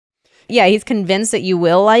he's convinced that you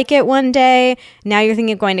will like it one day. Now you're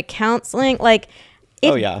thinking of going to counseling. Like,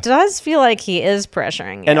 it does feel like he is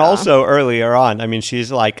pressuring you. And also earlier on, I mean,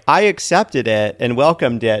 she's like, I accepted it and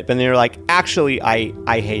welcomed it. But then you're like, actually,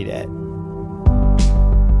 I hate it.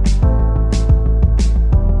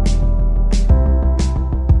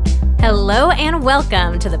 Hello and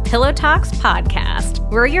welcome to the Pillow Talks podcast.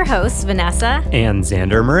 We're your hosts, Vanessa and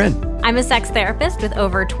Xander Marin. I'm a sex therapist with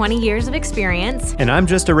over 20 years of experience. And I'm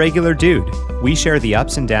just a regular dude. We share the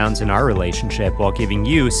ups and downs in our relationship while giving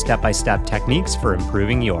you step-by-step techniques for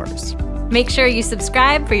improving yours. Make sure you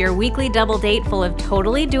subscribe for your weekly double date full of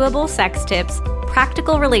totally doable sex tips,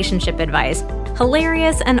 practical relationship advice,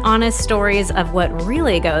 hilarious and honest stories of what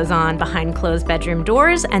really goes on behind closed bedroom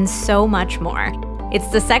doors, and so much more. It's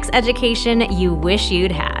the sex education you wish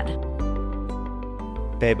you'd had.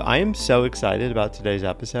 Babe, I am so excited about today's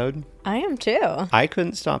episode. I am too. I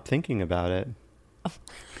couldn't stop thinking about it.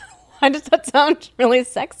 Why does that sound really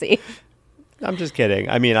sexy? I'm just kidding.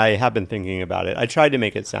 I mean, I have been thinking about it. I tried to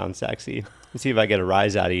make it sound sexy and see if I get a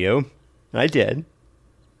rise out of you. And I did.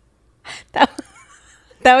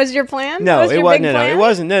 That was your plan? No, it wasn't. No, it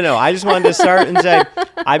wasn't. No. I just wanted to start and say,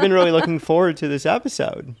 I've been really looking forward to this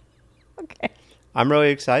episode. Okay. I'm really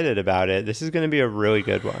excited about it. This is going to be a really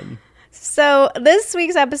good one. So this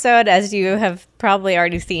week's episode, as you have probably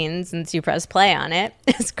already seen since you pressed play on it,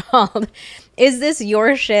 is called, Is This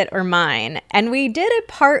Your Shit or Mine? And we did a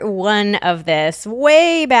part 1 of this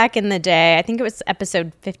way back in the day. I think it was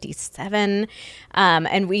episode 57.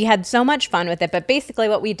 And we had so much fun with it. But basically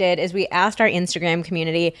what we did is we asked our Instagram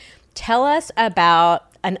community, tell us about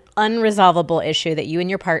an unresolvable issue that you and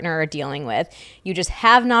your partner are dealing with. You just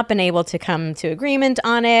have not been able to come to agreement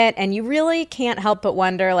on it. And you really can't help but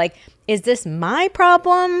wonder, like, is this my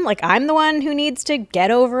problem? Like, I'm the one who needs to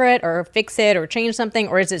get over it or fix it or change something?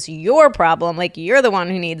 Or is this your problem? Like, you're the one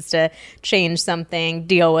who needs to change something,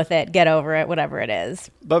 deal with it, get over it, whatever it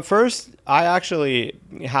is. But first, I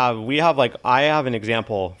have an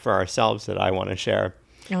example for ourselves that I want to share.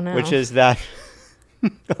 Oh, no. Which is that...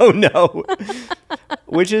 Oh, no.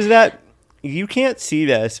 Which is that you can't see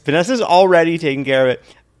this. Vanessa's already taking care of it.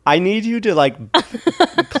 I need you to,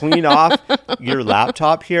 clean off your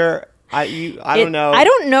laptop here. I don't know. I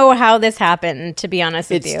don't know how this happened, to be honest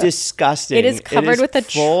with you. It's disgusting. It is covered with a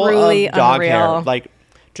truly dog unreal... hair. Like,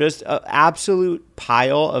 just an absolute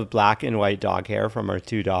pile of black and white dog hair from our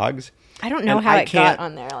 2 dogs. I don't know how it got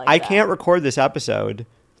on there like that. I can't record this episode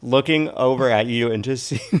looking over at you and just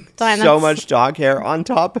seeing so much dog hair on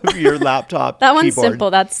top of your laptop That one's keyboard. simple.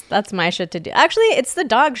 That's my shit to do. Actually, it's the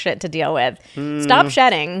dog shit to deal with. Stop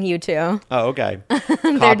shedding, you two. Oh, okay.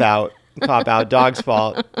 Cop out. Dog's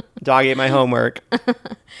fault. Dog ate my homework.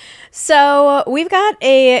 So we've got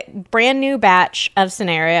a brand new batch of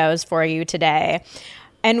scenarios for you today,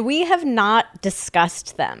 and we have not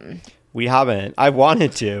discussed them. We haven't. I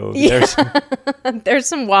wanted to. Yeah. There's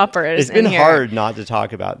some whoppers. It's been hard not to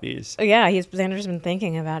talk about these. Yeah, Xander's been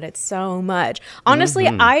thinking about it so much. Honestly,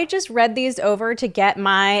 I just read these over to get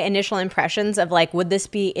my initial impressions of, like, would this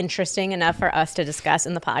be interesting enough for us to discuss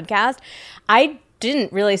in the podcast? I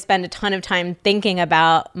didn't really spend a ton of time thinking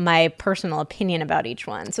about my personal opinion about each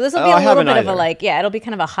one. So this will be a little bit of it'll be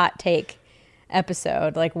kind of a hot take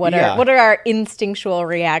episode. Like, what are our instinctual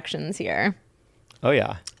reactions here? Oh,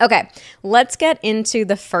 yeah. Okay, let's get into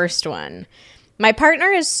the first one. My partner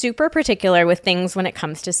is super particular with things when it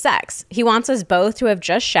comes to sex. He wants us both to have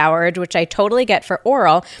just showered, which I totally get for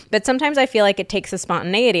oral, but sometimes I feel like it takes the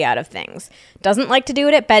spontaneity out of things. Doesn't like to do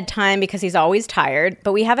it at bedtime because he's always tired,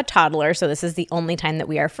 but we have a toddler, so this is the only time that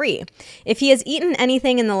we are free. If he has eaten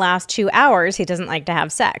anything in the last 2 hours, he doesn't like to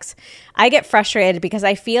have sex. I get frustrated because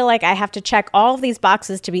I feel like I have to check all of these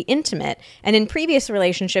boxes to be intimate, and in previous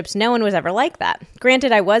relationships, no one was ever like that.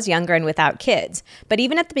 Granted, I was younger and without kids, but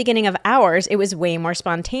even at the beginning of ours, it was way more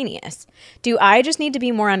spontaneous. Do I just need to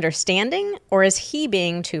be more understanding, or is he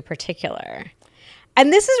being too particular?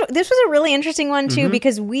 And this was a really interesting one too,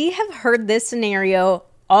 because we have heard this scenario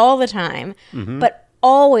all the time, but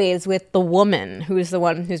always with the woman who's the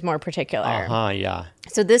one who's more particular. Yeah.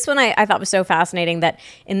 So this one I thought was so fascinating that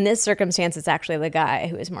in this circumstance, it's actually the guy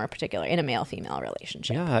who is more particular in a male-female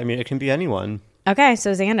relationship. Yeah, I mean, it can be anyone. Okay,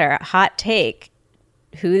 so Xander, hot take.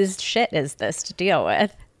 Whose shit is this to deal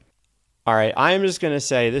with? All right, I'm just going to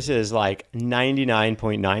say this is like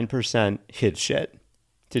 99.9% his shit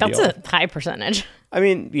to deal with. That's a high percentage. I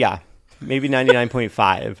mean, yeah, maybe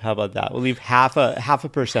 99.5. How about that? We'll leave half a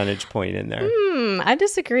percentage point in there. I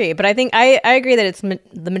disagree, but I think I agree that it's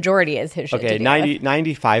the majority is his shit. Okay,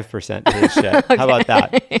 95% his shit. Okay. How about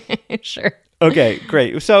that? Sure. Okay,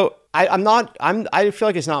 great. So I feel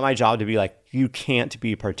like it's not my job to be like, you can't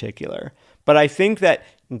be particular. But I think that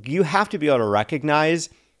you have to be able to recognize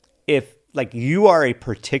if like you are a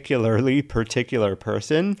particularly particular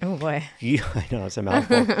person. Oh boy. I know it's a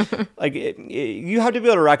mouthful. Like you have to be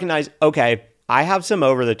able to recognize, okay, I have some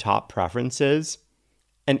over the top preferences.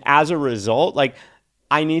 And as a result, like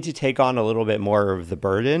I need to take on a little bit more of the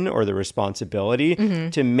burden or the responsibility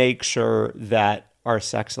to make sure that our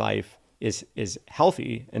sex life is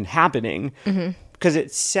healthy and happening. Because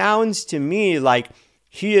it sounds to me like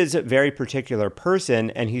he is a very particular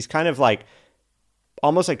person and he's kind of like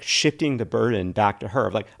almost like shifting the burden back to her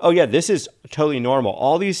of like, oh yeah, this is totally normal.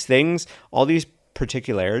 All these things, all these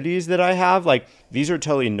particularities that I have, like these are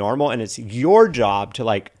totally normal. And it's your job to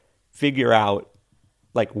like figure out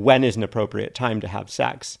like when is an appropriate time to have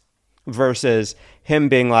sex versus him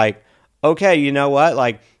being like, okay, you know what?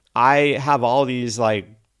 Like I have all these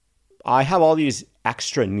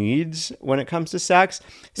extra needs when it comes to sex.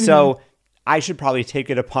 So I should probably take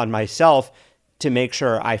it upon myself to make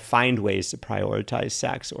sure I find ways to prioritize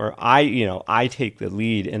sex, or I take the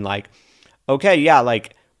lead in like, okay, yeah,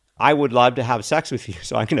 like I would love to have sex with you.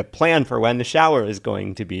 So I'm going to plan for when the shower is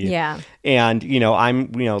going to be. Yeah. And,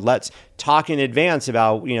 let's talk in advance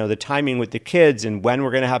about, the timing with the kids and when we're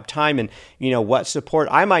going to have time and, what support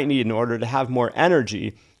I might need in order to have more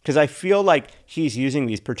energy. Because I feel like he's using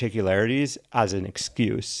these particularities as an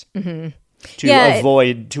excuse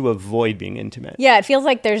to avoid being intimate. Yeah, it feels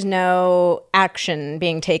like there's no action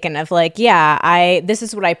being taken of like, this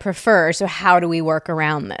is what I prefer, so how do we work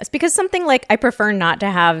around this? Because something like I prefer not to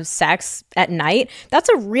have sex at night, that's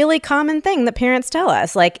a really common thing that parents tell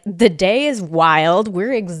us. Like the day is wild,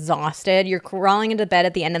 we're exhausted, you're crawling into bed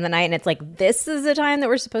at the end of the night and it's like this is the time that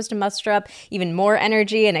we're supposed to muster up even more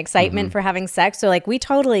energy and excitement for having sex. So like we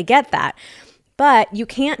totally get that. But you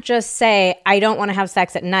can't just say, I don't want to have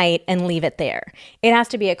sex at night and leave it there. It has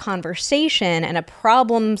to be a conversation and a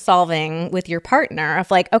problem solving with your partner of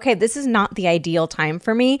like, okay, this is not the ideal time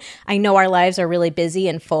for me. I know our lives are really busy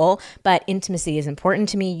and full, but intimacy is important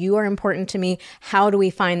to me. You are important to me. How do we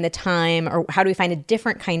find the time, or how do we find a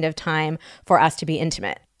different kind of time for us to be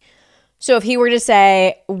intimate? So if he were to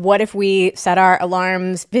say, what if we set our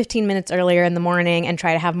alarms 15 minutes earlier in the morning and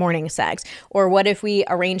try to have morning sex? Or what if we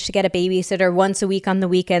arrange to get a babysitter once a week on the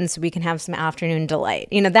weekend so we can have some afternoon delight?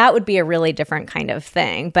 That would be a really different kind of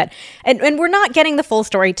thing. But, and we're not getting the full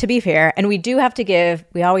story, to be fair. And we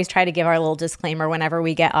always try to give our little disclaimer whenever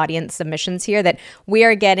we get audience submissions here that we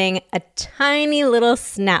are getting a tiny little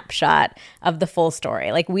snapshot of the full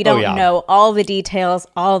story. Like we don't know all the details,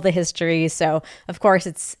 all the history. So of course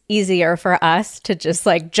it's easier for us to just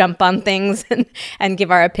like jump on things and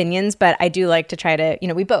give our opinions. But I do like to try to,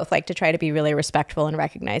 we both like to try to be really respectful and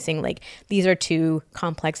recognizing like these are two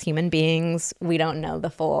complex human beings. We don't know the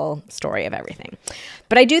full story of everything.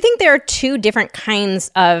 But I do think there are two different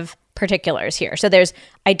kinds of particulars here. So there's,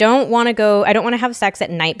 I don't want to have sex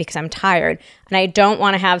at night because I'm tired. And I don't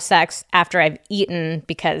want to have sex after I've eaten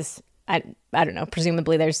because I don't know,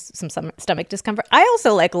 presumably there's some stomach discomfort. I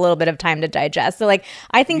also like a little bit of time to digest. So like,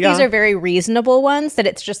 I think these are very reasonable ones that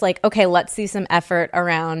it's just like, okay, let's see some effort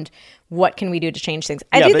around what can we do to change things.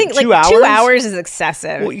 I do think like 2 hours is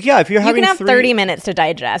excessive. Well, yeah, if you're having you can have 30 minutes to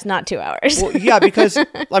digest, not 2 hours. Well, yeah, because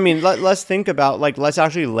I mean, let's think about like, let's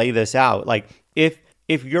actually lay this out. Like if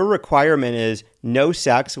your requirement is no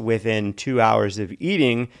sex within 2 hours of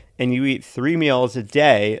eating and you eat 3 meals a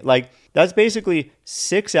day, like that's basically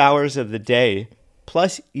 6 hours of the day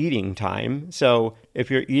plus eating time. So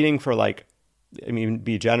if you're eating for like,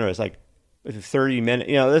 be generous, like 30 minutes,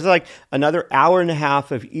 there's like another hour and a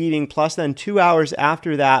half of eating plus then 2 hours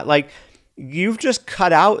after that. Like you've just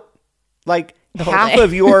cut out like half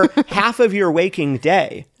of your waking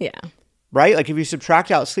day. Yeah. Right? Like if you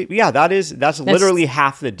subtract out sleep, that's literally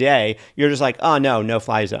half the day. You're just like, oh no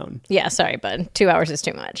fly zone. Yeah, sorry, bud. 2 hours is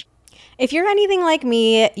too much. If you're anything like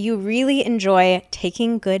me, you really enjoy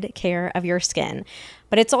taking good care of your skin.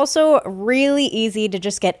 But it's also really easy to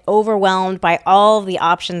just get overwhelmed by all of the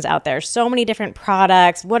options out there. So many different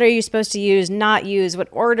products. What are you supposed to use, not use? What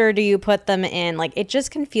order do you put them in? Like it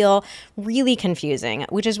just can feel really confusing,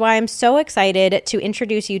 which is why I'm so excited to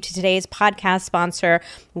introduce you to today's podcast sponsor,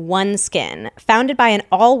 OneSkin. Founded by an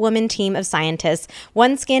all-woman team of scientists,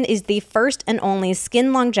 OneSkin is the first and only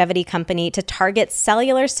skin longevity company to target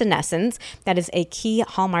cellular senescence, that is a key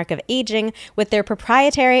hallmark of aging, with their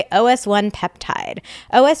proprietary OS1 peptide.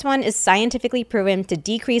 OS1 is scientifically proven to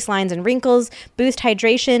decrease lines and wrinkles, boost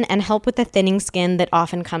hydration, and help with the thinning skin that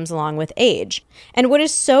often comes along with age. And what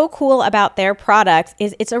is so cool about their products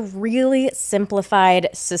is it's a really simplified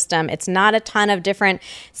system. It's not a ton of different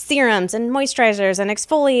serums and moisturizers and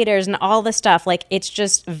exfoliators and all the stuff. Like, it's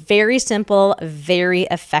just very simple, very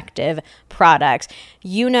effective products.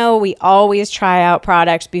 You know, we always try out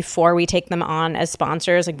products before we take them on as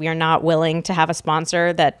sponsors. Like, we are not willing to have a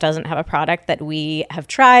sponsor that doesn't have a product that we have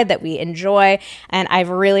tried, that we enjoy. And I've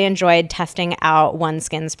really enjoyed testing out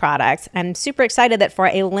OneSkin's products. I'm super excited that for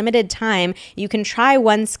a limited time, you can try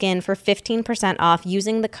OneSkin for 15% off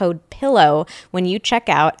using the code PILLOW when you check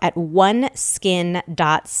out at oneskin.co.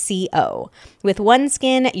 With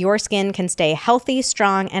OneSkin, your skin can stay healthy,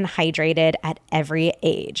 strong, and hydrated at every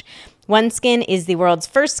age. OneSkin is the world's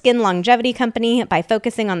first skin longevity company. By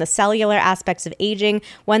focusing on the cellular aspects of aging,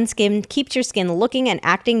 OneSkin keeps your skin looking and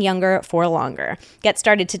acting younger for longer. Get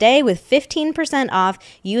started today with 15% off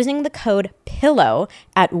using the code PILLOW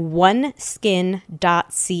at oneskin.co.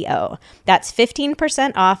 That's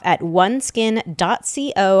 15% off at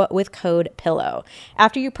oneskin.co with code PILLOW.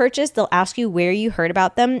 After you purchase, they'll ask you where you heard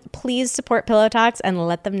about them. Please support Pillow Talks and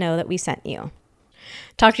let them know that we sent you.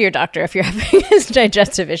 Talk to your doctor if you're having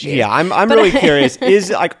digestive issues. Yeah, I'm really curious.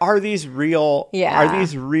 Are these real? Yeah. Are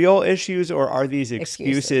these real issues, or are these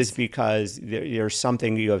excuses because there's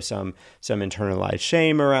something, you have some internalized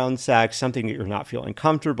shame around sex, something that you're not feeling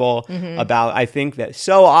comfortable about? I think that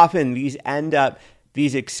so often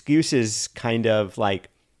these excuses kind of like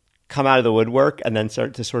come out of the woodwork and then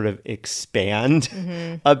start to sort of expand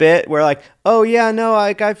a bit. We're like, oh yeah, no,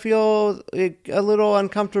 I feel a little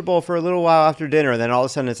uncomfortable for a little while after dinner. And then all of a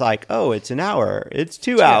sudden it's like, oh, it's an hour, it's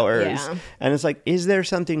 2 hours. Yeah. And it's like, is there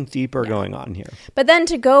something deeper going on here? But then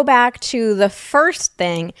to go back to the first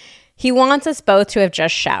thing, he wants us both to have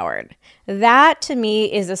just showered. That to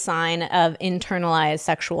me is a sign of internalized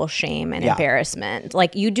sexual shame and embarrassment.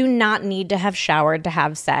 Like, you do not need to have showered to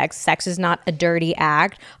have sex. Sex is not a dirty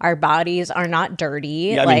act. Our bodies are not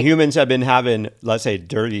dirty. Yeah, I mean, humans have been having, let's say,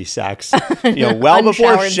 dirty sex. Well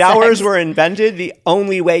before showers were invented, the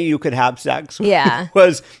only way you could have sex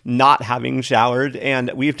was not having showered.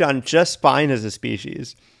 And we've done just fine as a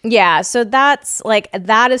species. Yeah, so that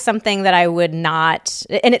is something that I would not,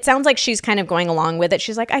 and it sounds like she's kind of going along with it.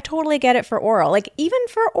 She's like, I totally get it for oral. Like, even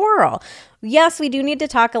for oral, yes, we do need to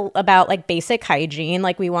talk about like basic hygiene.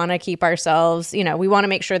 Like, we want to keep ourselves, we want to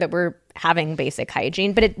make sure that we're having basic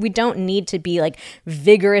hygiene, but we don't need to be like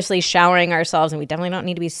vigorously showering ourselves, and we definitely don't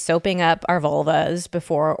need to be soaping up our vulvas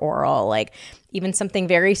before oral. Like, even something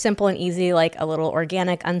very simple and easy, like a little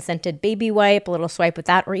organic unscented baby wipe, a little swipe with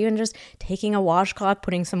that, or even just taking a washcloth,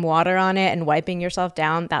 putting some water on it and wiping yourself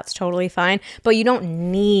down, that's totally fine. But you don't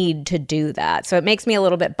need to do that. So it makes me a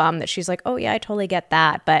little bit bummed that she's like, oh yeah, I totally get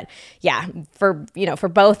that. But yeah, for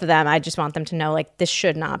both of them, I just want them to know, like, this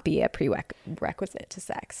should not be a prerequisite to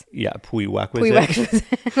sex. Yeah, prerequisite.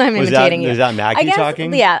 I'm imitating you. Is that Maggie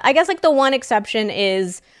talking? Yeah, I guess like the one exception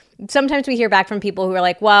is, sometimes we hear back from people who are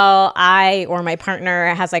like, well, I or my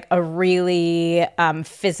partner has like a really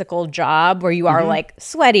physical job where you are like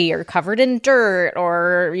sweaty or covered in dirt,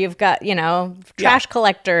 or you've got, trash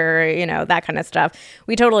collector, that kind of stuff.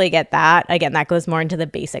 We totally get that. Again, that goes more into the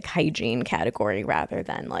basic hygiene category rather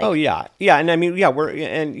than like. Oh, yeah. Yeah. And I mean,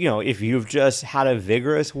 if you've just had a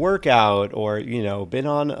vigorous workout or, been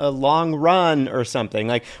on a long run or something,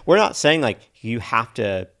 like, we're not saying like you have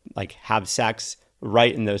to like have sex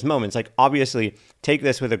right in those moments. Like, obviously take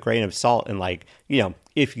this with a grain of salt, and like,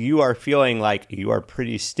 if you are feeling like you are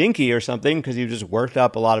pretty stinky or something because you just worked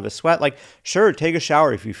up a lot of a sweat, like, sure, take a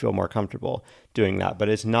shower if you feel more comfortable doing that, but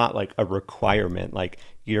it's not like a requirement, like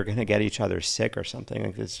you're gonna get each other sick or something.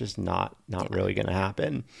 Like, it's just not really gonna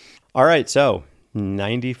happen. All right, so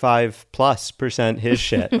 95+% his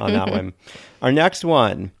shit on that one. Our next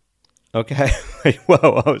one. Okay.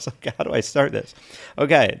 Whoa. I was like, how do I start this?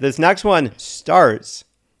 Okay. This next one starts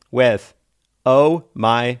with, oh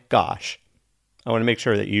my gosh. I want to make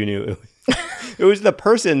sure that you knew it was the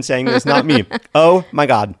person saying this, not me. Oh my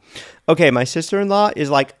God. Okay. My sister-in-law is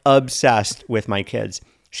like obsessed with my kids.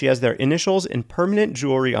 She has their initials in permanent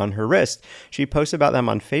jewelry on her wrist. She posts about them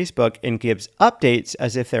on Facebook and gives updates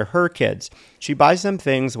as if they're her kids. She buys them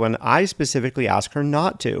things when I specifically ask her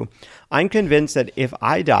not to. I'm convinced that if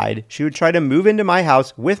I died, she would try to move into my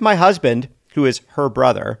house with my husband, who is her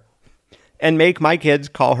brother, and make my kids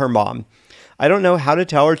call her mom. I don't know how to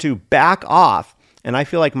tell her to back off, and I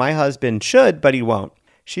feel like my husband should, but he won't.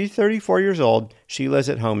 She's 34 years old. She lives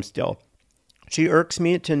at home still. She irks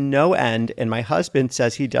me to no end, and my husband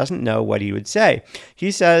says he doesn't know what he would say. He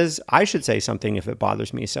says I should say something if it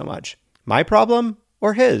bothers me so much. My problem?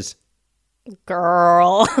 or his?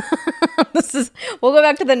 Girl. We'll go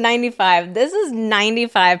back to the 95. This is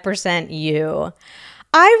 95% you.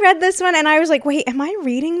 I read this one and I was like, wait, am I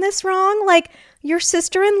reading this wrong? Like, your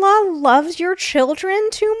sister-in-law loves your children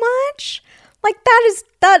too much? Like,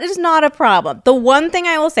 that is not a problem. The one thing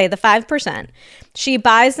I will say, the 5%, she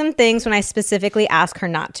buys them things when I specifically ask her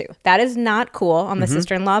not to. That is not cool on the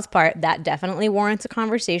sister-in-law's part. That definitely warrants a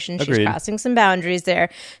conversation. She's Agreed. crossing some boundaries there.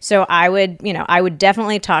 So I would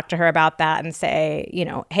definitely talk to her about that and say,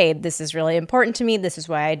 hey, this is really important to me. This is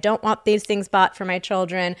why I don't want these things bought for my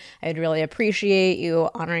children. I'd really appreciate you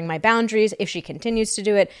honoring my boundaries. If she continues to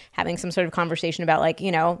do it, having some sort of conversation about like,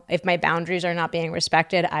 if my boundaries are not being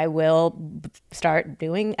respected, I will start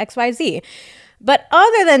doing XYZ. But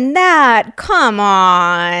other than that, come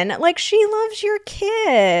on. Like, she loves your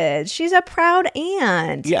kids. She's a proud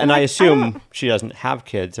aunt. Yeah, and I assume she doesn't have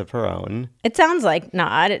kids of her own. It sounds like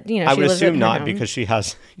not. She I would lives assume at not home. because she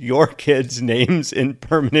has your kids' names in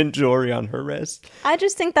permanent jewelry on her wrist. I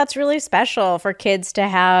just think that's really special for kids to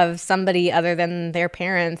have somebody other than their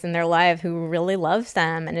parents in their life who really loves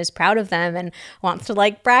them and is proud of them and wants to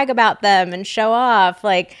like brag about them and show off.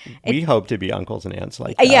 Like, We hope to be uncles and aunts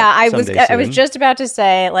like that. yeah, I was soon. just about to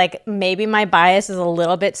say, like, maybe my bias is a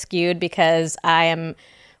little bit skewed because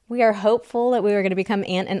we are hopeful that we are going to become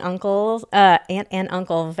aunt and uncle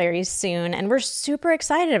very soon, and we're super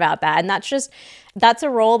excited about that. And that's a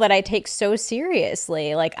role that I take so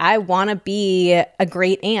seriously. Like, I want to be a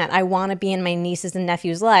great aunt. I want to be in my nieces and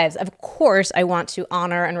nephews' lives. Of course, I want to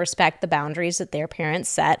honor and respect the boundaries that their parents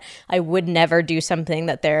set. I would never do something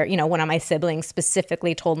that one of my siblings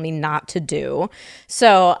specifically told me not to do.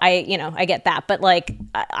 So I get that. But like,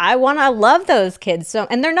 I want to love those kids. So,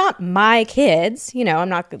 and they're not my kids,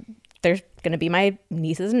 they're going to be my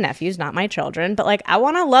nieces and nephews, not my children. But like, I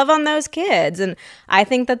want to love on those kids. And I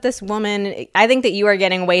think that that you are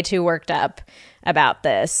getting way too worked up about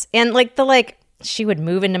this. And like, she would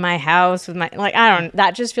move into my house with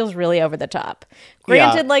that just feels really over the top.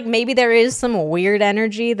 Granted, like, maybe there is some weird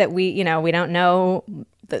energy that we don't know,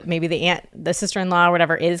 that maybe the sister-in-law or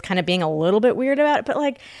whatever is kind of being a little bit weird about it. But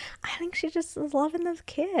like, I think she just is loving those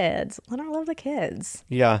kids. Let her love the kids.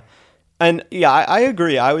 Yeah. And yeah, I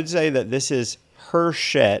agree. I would say that this is her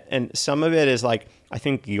shit. And some of it is like, I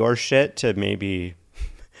think your shit to maybe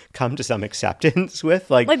come to some acceptance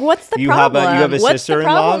with. Like what's the problem? You have a what's sister-in-law.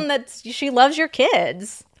 The problem that she loves your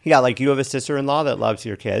kids? Yeah, like you have a sister-in-law that loves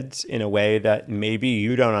your kids in a way that maybe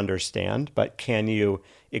you don't understand, but can you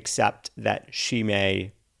accept that she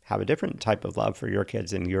may have a different type of love for your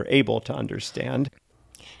kids and you're able to understand?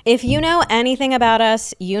 If you know anything about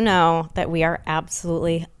us, you know that we are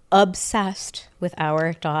absolutely obsessed with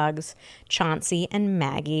our dogs, Chauncey and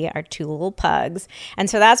Maggie, our two little pugs. And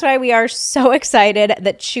so that's why we are so excited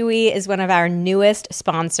that Chewy is one of our newest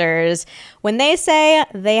sponsors. When they say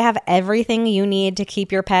they have everything you need to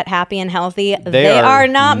keep your pet happy and healthy, they are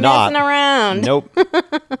not messing around. Nope.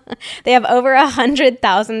 They have over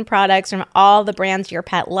 100,000 products from all the brands your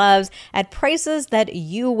pet loves at prices that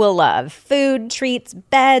you will love. Food, treats,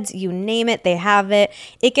 beds, you name it, they have it.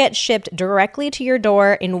 It gets shipped directly to your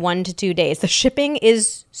door in 1 to 2 days. The shipping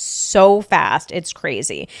is so fast. It's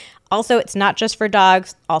crazy. Also, it's not just for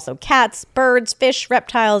dogs, also cats, birds, fish,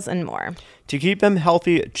 reptiles, and more. To keep them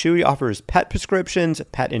healthy, Chewy offers pet prescriptions,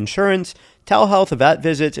 pet insurance, telehealth vet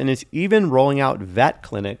visits, and is even rolling out vet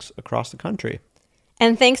clinics across the country.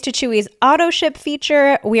 And thanks to Chewy's auto ship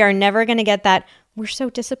feature, we are never going to get that "we're so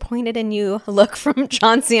disappointed in you" look from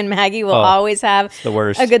Chauncey and Maggie. Will always have the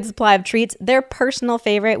worst. A good supply of treats. Their personal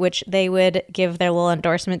favorite, which they would give their little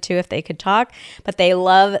endorsement to if they could talk, but they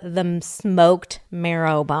love the smoked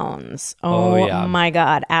marrow bones. Oh yeah. My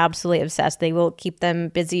God, absolutely obsessed. They will keep them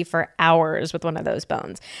busy for hours with one of those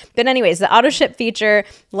bones. But anyways, the auto ship feature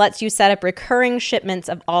lets you set up recurring shipments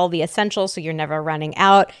of all the essentials so you're never running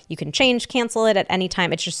out. You can cancel it at any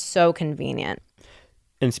time. It's just so convenient.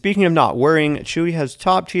 And speaking of not worrying, Chewy has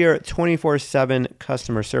top-tier 24/7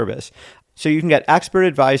 customer service. So you can get expert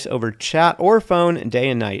advice over chat or phone day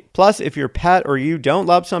and night. Plus, if your pet or you don't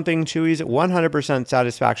love something, Chewy's 100%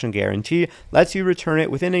 satisfaction guarantee lets you return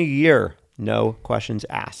it within a year. No questions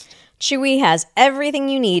asked. Chewy has everything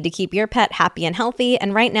you need to keep your pet happy and healthy.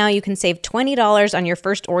 And right now you can save $20 on your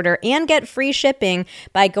first order and get free shipping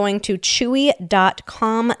by going to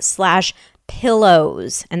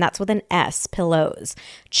chewy.com/pillows. And that's with an S, pillows.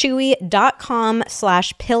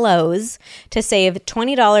 Chewy.com/pillows to save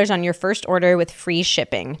 $20 on your first order with free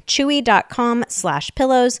shipping.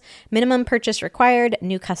 Chewy.com/pillows. Minimum purchase required.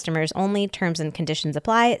 New customers only. Terms and conditions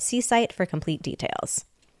apply. See site for complete details.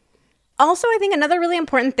 Also, I think another really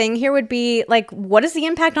important thing here would be like, what is the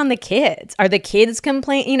impact on the kids? Are the kids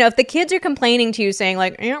if the kids are complaining to you saying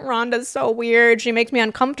like, Aunt Rhonda's so weird, she makes me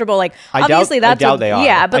uncomfortable. Like, obviously I doubt they are.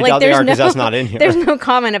 Yeah, but I doubt they there's are no, 'cause that's not in here. There's no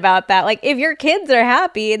comment about that. Like, if your kids are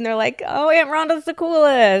happy and they're like, oh, Aunt Rhonda's the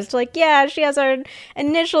coolest. Like, yeah, she has our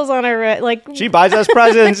initials on her. Like, she buys us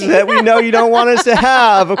presents that we know you don't want us to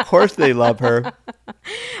have. Of course they love her.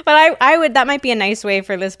 But that might be a nice way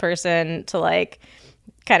for this person to like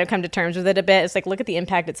kind of come to terms with it a bit. It's like, look at the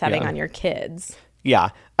impact it's having on your kids. Yeah.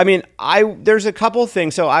 I mean, there's a couple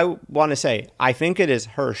things. So I want to say, I think it is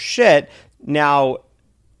her shit. Now,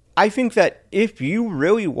 I think that if you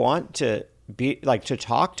really want to be like to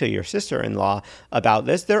talk to your sister-in-law about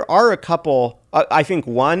this, there are a couple. I think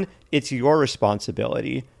one, it's your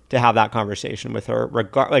responsibility to have that conversation with her,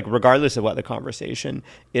 regardless of what the conversation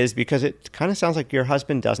is, because it kind of sounds like your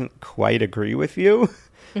husband doesn't quite agree with you.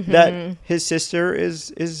 That his sister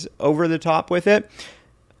is over the top with it.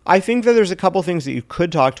 I think that there's a couple things that you could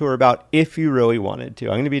talk to her about if you really wanted to.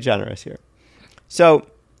 I'm going to be generous here. So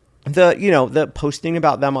the posting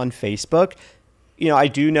about them on Facebook, I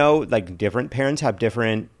do know like different parents have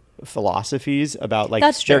different philosophies about like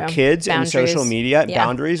their kids boundaries. And social media,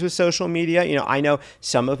 boundaries with social media. I know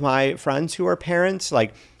some of my friends who are parents,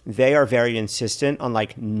 like they are very insistent on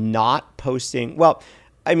like not posting. Well,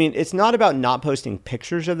 I mean, it's not about not posting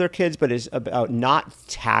pictures of their kids, but it's about not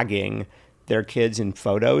tagging their kids in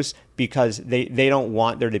photos because they don't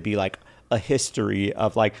want there to be like a history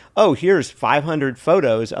of like, oh, here's 500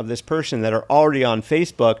 photos of this person that are already on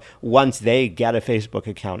Facebook once they get a Facebook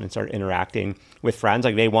account and start interacting with friends.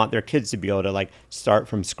 Like they want their kids to be able to like start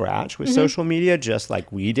from scratch with social media, just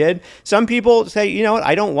like we did. Some people say, you know what,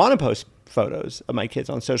 I don't want to post photos of my kids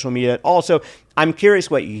on social media. Also, I'm curious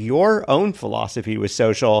what your own philosophy with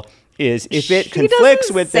social is. If it conflicts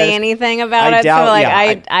with say this, anything about it, doubt, so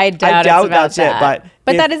like I doubt it's about that's that. it.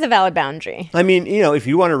 But that is a valid boundary. I mean, if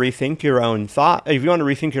you want to rethink your own thought, if you want to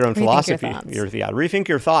rethink your own philosophy, rethink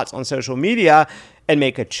your thoughts on social media and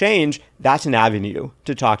make a change, that's an avenue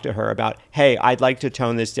to talk to her about, hey, I'd like to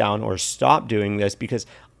tone this down or stop doing this because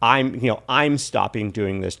I'm stopping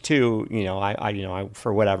doing this too, I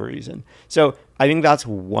for whatever reason. So I think that's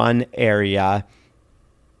one area.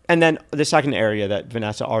 And then the second area that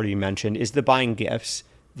Vanessa already mentioned is the buying gifts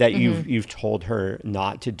that you've told her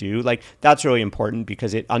not to do. Like that's really important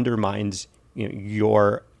because it undermines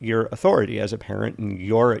your authority as a parent and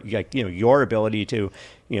your ability to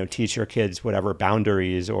teach your kids whatever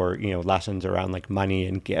boundaries or lessons around like money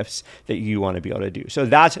and gifts that you want to be able to do. So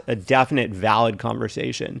that's a definite valid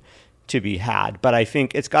conversation to be had, but I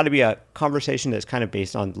think it's got to be a conversation that's kind of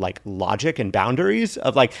based on like logic and boundaries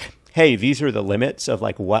of like, hey, these are the limits of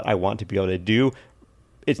like what I want to be able to do.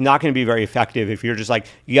 It's not going to be very effective if you're just like,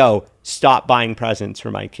 yo, stop buying presents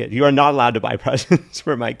for my kid. You are not allowed to buy presents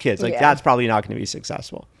for my kids. Like that's probably not going to be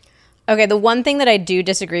successful. Okay, the one thing that I do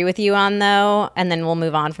disagree with you on though, and then we'll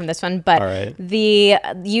move on from this one, but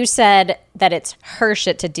you said that it's her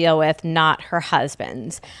shit to deal with, not her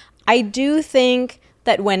husband's. I do think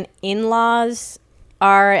that when in-laws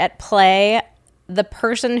are at play, the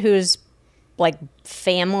person who's like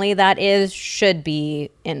family that is should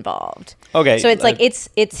be involved. Okay. So it's like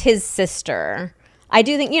it's his sister. I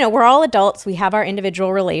do think, we're all adults. We have our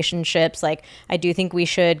individual relationships. Like, I do think we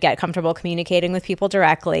should get comfortable communicating with people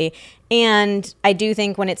directly. And I do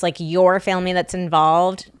think when it's like your family that's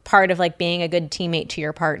involved, part of like being a good teammate to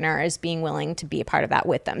your partner is being willing to be a part of that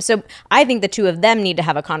with them. So I think the two of them need to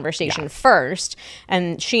have a conversation first.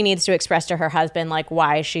 And she needs to express to her husband, like,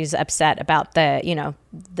 why she's upset about the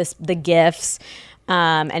gifts.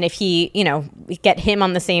 And if he, get him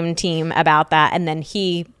on the same team about that, and then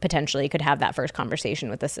he potentially could have that first conversation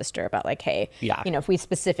with the sister about like, hey, if we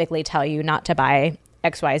specifically tell you not to buy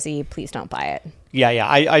XYZ, please don't buy it. Yeah.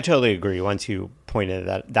 I totally agree. Once you pointed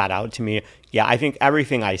that out to me, I think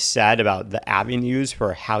everything I said about the avenues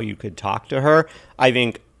for how you could talk to her, I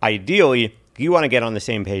think ideally you want to get on the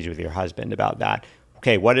same page with your husband about that.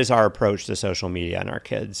 Okay, what is our approach to social media and our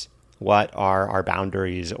kids? What are our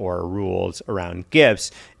boundaries or rules around gifts?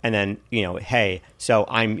 And then, hey, so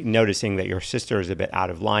I'm noticing that your sister is a bit out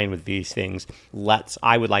of line with these things.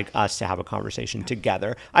 I would like us to have a conversation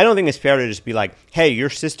together. I don't think it's fair to just be like, hey, your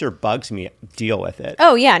sister bugs me, deal with it.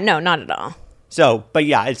 Oh, yeah, no, not at all. So, but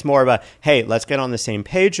it's more of a, hey, let's get on the same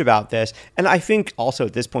page about this. And I think also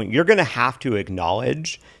at this point, you're going to have to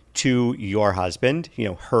acknowledge to your husband,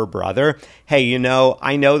 her brother, hey,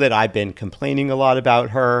 I know that I've been complaining a lot about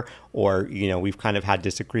her, or, we've kind of had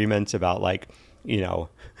disagreements about like,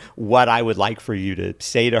 what I would like for you to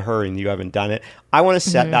say to her and you haven't done it. I want to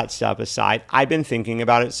set that stuff aside. I've been thinking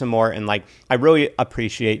about it some more, and like I really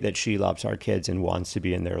appreciate that she loves our kids and wants to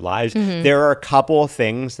be in their lives. There are a couple of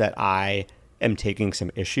things that I am taking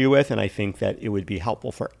some issue with, and I think that it would be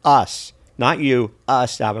helpful for us, not you,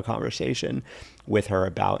 us, to have a conversation with her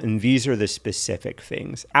about. And these are the specific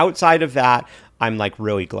things. Outside of that, I'm like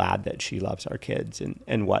really glad that she loves our kids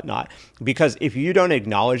and whatnot. Because if you don't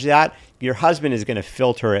acknowledge that, your husband is going to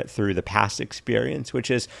filter it through the past experience, which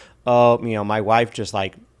is, my wife just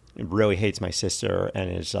like really hates my sister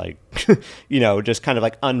and is like, just kind of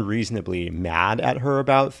like unreasonably mad at her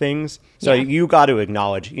about things. So you got to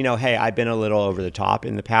acknowledge, hey, I've been a little over the top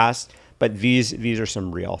in the past, but these are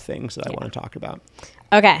some real things that I want to talk about.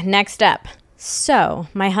 Okay, next up. So,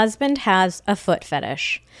 my husband has a foot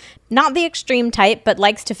fetish. Not the extreme type, but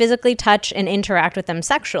likes to physically touch and interact with them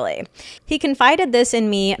sexually. He confided this in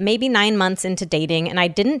me maybe 9 months into dating, and I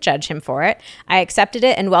didn't judge him for it. I accepted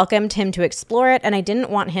it and welcomed him to explore it, and I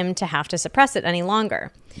didn't want him to have to suppress it any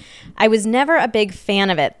longer. I was never a big fan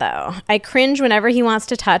of it, though. I cringe whenever he wants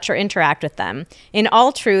to touch or interact with them. In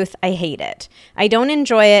all truth, I hate it. I don't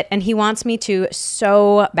enjoy it, and he wants me to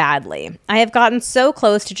so badly. I have gotten so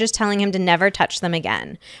close to just telling him to never touch them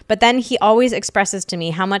again. But then he always expresses to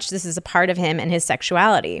me how much this is a part of him and his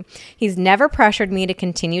sexuality. He's never pressured me to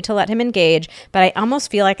continue to let him engage, but I almost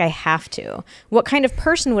feel like I have to. What kind of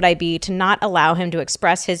person would I be to not allow him to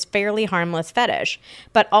express his fairly harmless fetish?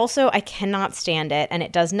 But also, I cannot stand it, and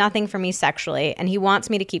it does nothing for me sexually, and he wants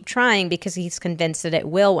me to keep trying because he's convinced that it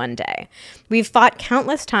will one day. We've fought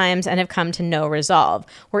countless times and have come to no resolve.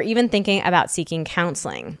 We're even thinking about seeking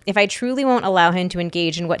counseling. If I truly won't allow him to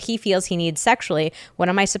engage in what he feels he needs sexually, what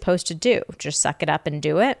am I supposed to do? Just suck it up and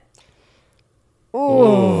do it?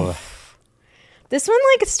 Ooh. This one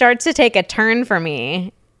like starts to take a turn for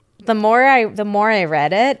me. The more I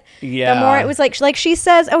read it, the more it was like she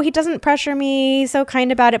says, oh, he doesn't pressure me, he's so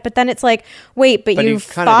kind about it. But then it's like, wait, but you've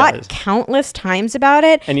fought countless times about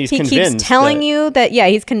it. And he keeps telling you that,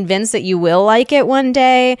 he's convinced that you will like it one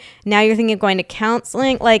day. Now you're thinking of going to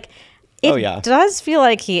counseling. Like, it does feel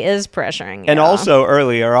like he is pressuring you. And also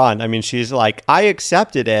earlier on, I mean, she's like, I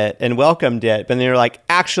accepted it and welcomed it. But then you're like,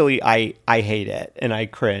 actually, I hate it and I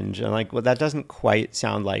cringe. And I'm like, well, that doesn't quite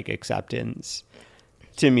sound like acceptance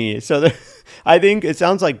to me. So I think it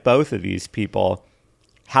sounds like both of these people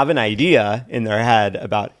have an idea in their head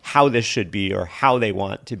about how this should be or how they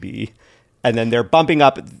want to be. And then they're bumping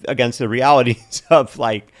up against the realities of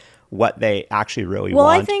like what they actually really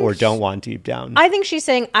want or don't want deep down. I think she's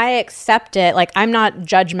saying, I accept it. Like, I'm not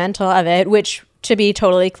judgmental of it, which, to be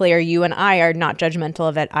totally clear, you and I are not judgmental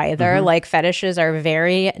of it either. Like, fetishes are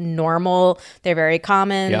very normal. They're very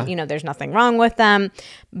common. Yeah. There's nothing wrong with them.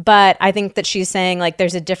 But I think that she's saying, like,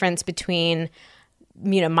 there's a difference between,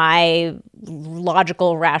 my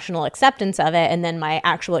logical, rational acceptance of it and then my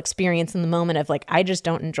actual experience in the moment of, like, I just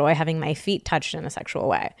don't enjoy having my feet touched in a sexual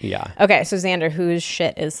way. Yeah. Okay, so Xander, whose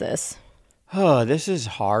shit is this? Oh, this is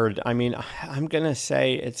hard. I mean, I'm going to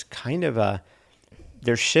say it's kind of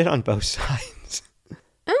there's shit on both sides.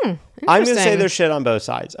 I'm going to say there's shit on both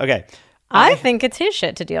sides. Okay. I think it's his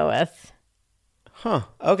shit to deal with. Huh.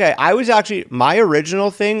 Okay. My original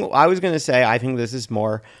thing, I was going to say, I think this is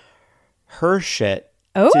more her shit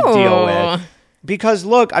to deal with. Because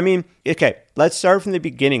look, I mean, okay, let's start from the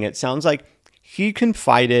beginning. It sounds like he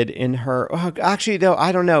confided in her. Oh, actually, though,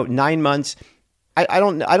 I don't know, 9 months. I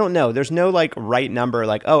don't know. There's no like right number,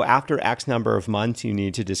 like, oh, after X number of months, you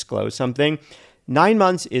need to disclose something. 9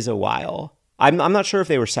 months is a while. I'm not sure if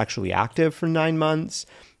they were sexually active for 9 months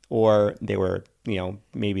or they were,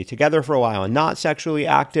 maybe together for a while and not sexually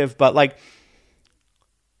active. But like,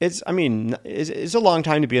 it's a long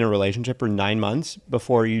time to be in a relationship for 9 months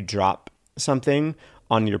before you drop something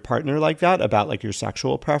on your partner like that about like your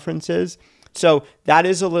sexual preferences. So that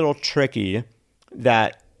is a little tricky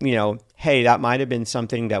that, hey, that might have been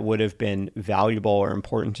something that would have been valuable or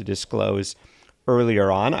important to disclose earlier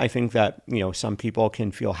on. I think that, some people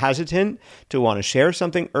can feel hesitant to want to share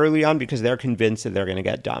something early on because they're convinced that they're going to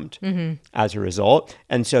get dumped as a result.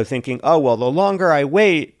 And so thinking, oh, well, the longer I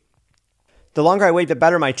wait, the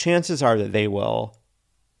better my chances are that they will.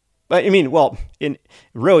 But I mean, well, in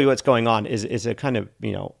really what's going on is a kind of,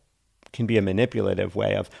 can be a manipulative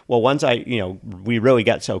way of, well, once we really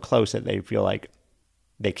get so close that they feel like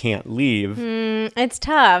they can't leave. It's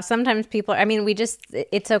tough. Sometimes people,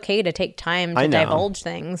 it's okay to take time to divulge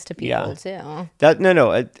things to people too.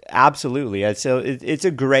 Absolutely. It's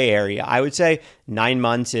a gray area. I would say 9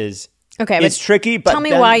 months is, okay, it's tricky, but tell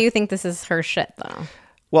me why you think this is her shit though.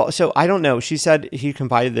 Well, so I don't know. She said he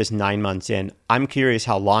confided this 9 months in. I'm curious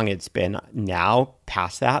how long it's been now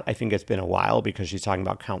past that. I think it's been a while because she's talking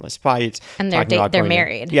about countless fights. And they're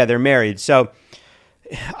married. Yeah, they're married. So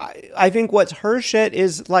I think what's her shit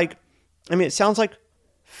is like, I mean, it sounds like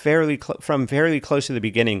from fairly close to the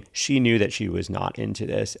beginning, she knew that she was not into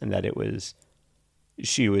this and that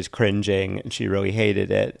she was cringing and she really hated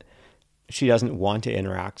it. She doesn't want to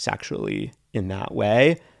interact sexually in that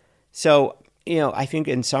way. So, I think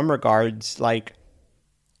in some regards, like,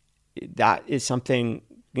 that is something,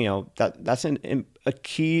 that's a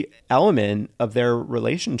key element of their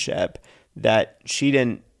relationship that she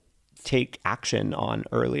didn't take action on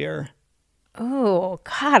earlier. Oh,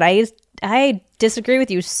 God, I disagree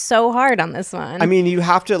with you so hard on this one. I mean, you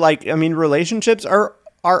have to, relationships are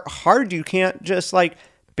hard. You can't just,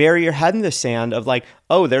 bury your head in the sand of,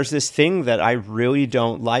 oh, there's this thing that I really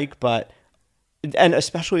don't like, and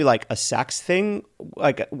especially a sex thing,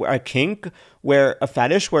 like a kink, where a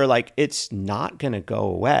fetish where it's not going to go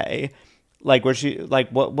away. Where she,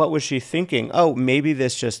 what was she thinking? Oh, maybe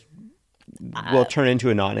this just will turn into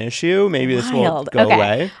a non-issue. Maybe this will go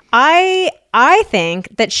away. I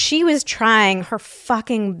think that she was trying her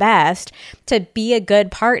fucking best to be a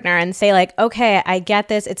good partner and say okay, I get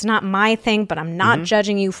this. It's not my thing, but I'm not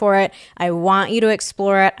judging you for it. I want you to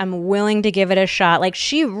explore it. I'm willing to give it a shot.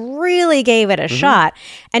 She really gave it a shot,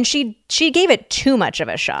 and she gave it too much of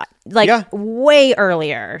a shot. Way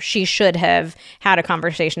earlier, she should have had a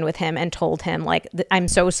conversation with him and told him I'm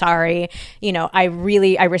so sorry. I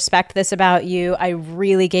respect this about you. I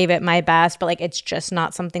really gave it my best, but it's just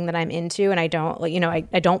not something that I'm into, and I don't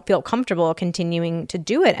I don't feel comfortable continuing to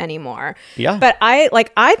do it anymore. Yeah. But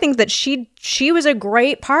I think that she was a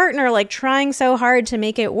great partner, trying so hard to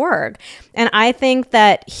make it work. And I think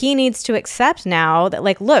that he needs to accept now that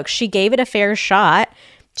look, she gave it a fair shot.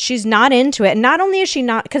 She's not into it. And not only is she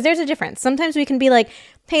not, because there's a difference. Sometimes we can be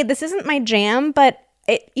hey, this isn't my jam, but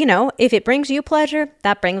if it brings you pleasure,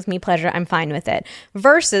 that brings me pleasure. I'm fine with it.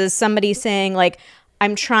 Versus somebody saying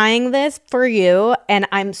I'm trying this for you and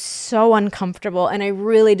I'm so uncomfortable and I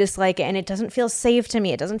really dislike it and it doesn't feel safe to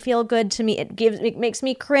me. It doesn't feel good to me. It makes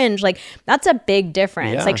me cringe. That's a big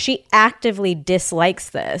difference. Yeah. She actively dislikes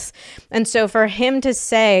this. And so for him to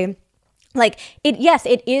say, yes,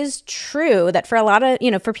 it is true that for a lot of,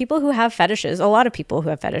 for people who have fetishes, a lot of people who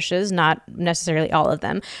have fetishes, not necessarily all of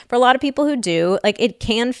them, for a lot of people who do, it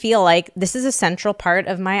can feel like this is a central part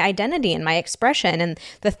of my identity and my expression. And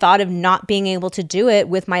the thought of not being able to do it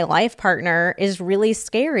with my life partner is really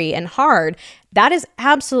scary and hard. That is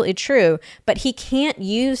absolutely true. But he can't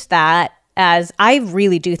use that as I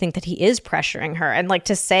really do think that he is pressuring her. And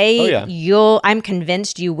to say, I'm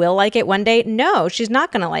convinced you will like it one day. No, she's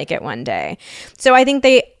not going to like it one day. So I think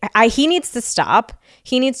he needs to stop.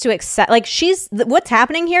 He needs to accept, what's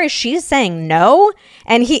happening here is she's saying no.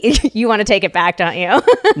 And you want to take it back, don't you?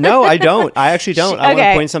 No, I don't. I actually don't. I want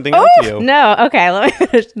to point something out to you. No. Okay. Let me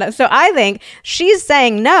finish. So I think she's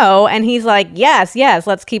saying no. And he's yes,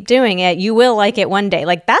 let's keep doing it. You will like it one day.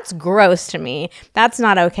 That's gross to me. That's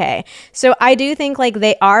not okay. So I do think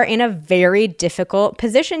they are in a very difficult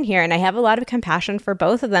position here. And I have a lot of compassion for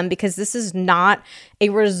both of them because this is not a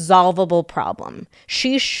resolvable problem.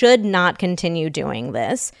 She should not continue doing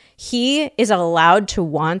this. He is allowed to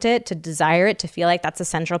want it, to desire it, to feel like that's a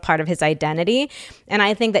central part of his identity. And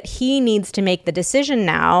I think that he needs to make the decision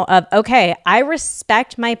now of, okay, I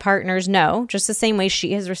respect my partner's no, just the same way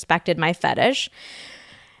she has respected my fetish.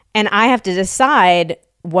 And I have to decide,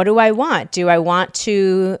 what do I want? Do I want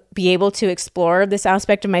to be able to explore this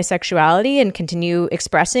aspect of my sexuality and continue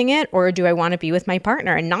expressing it? Or do I want to be with my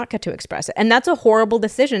partner and not get to express it? And that's a horrible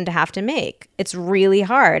decision to have to make. It's really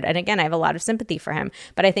hard. And again, I have a lot of sympathy for him,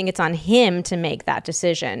 but I think it's on him to make that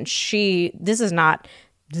decision. This is not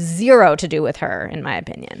zero to do with her, in my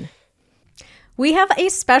opinion. We have a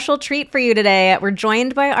special treat for you today. We're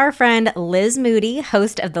joined by our friend Liz Moody,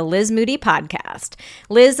 host of the Liz Moody podcast.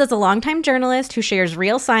 Liz is a longtime journalist who shares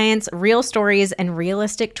real science, real stories, and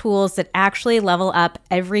realistic tools that actually level up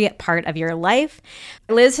every part of your life.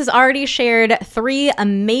 Liz has already shared 3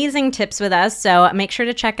 amazing tips with us, so make sure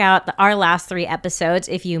to check out our last 3 episodes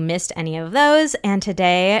if you missed any of those. And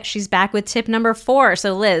today she's back with tip number 4.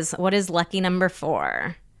 So Liz, what is lucky number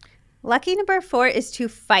 4? Lucky number 4 is to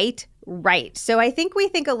fight right. So I think we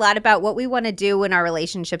think a lot about what we want to do in our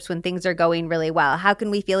relationships when things are going really well. How can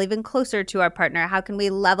we feel even closer to our partner? How can we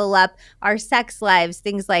level up our sex lives?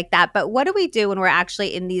 Things like that. But what do we do when we're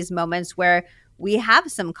actually in these moments where we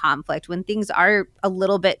have some conflict, when things are a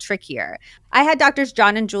little bit trickier. I had Doctors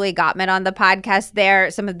John and Julie Gottman on the podcast.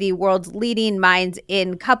 They're some of the world's leading minds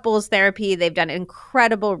in couples therapy. They've done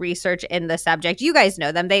incredible research in the subject. You guys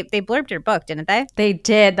know them. They blurbed your book, didn't they? They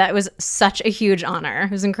did. That was such a huge honor.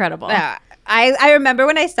 It was incredible. Yeah. I remember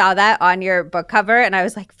when I saw that on your book cover and I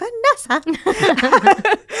was like, Vanessa,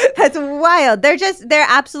 that's wild. They're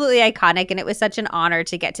absolutely iconic. And it was such an honor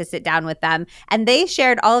to get to sit down with them. And they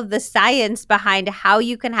shared all of the science behind how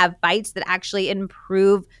you can have fights that actually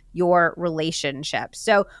improve your relationship.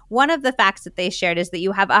 So one of the facts that they shared is that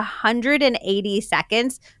you have 180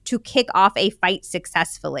 seconds to kick off a fight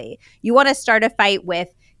successfully. You want to start a fight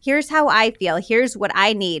with, here's how I feel, here's what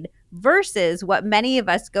I need, versus what many of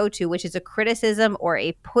us go to, which is a criticism or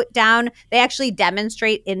a put down. They actually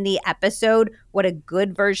demonstrate in the episode what a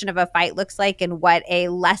good version of a fight looks like and what a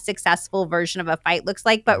less successful version of a fight looks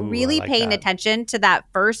like. But really paying attention to that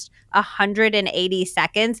first 180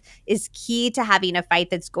 seconds is key to having a fight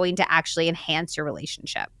that's going to actually enhance your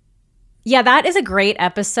relationship. Yeah, that is a great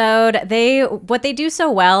episode. What they do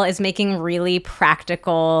so well is making really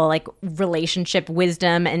practical, like, relationship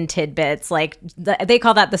wisdom and tidbits. Like, they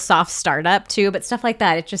call that the soft startup too, but stuff like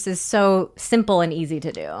that. It just is so simple and easy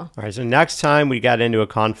to do. All right, so next time we get into a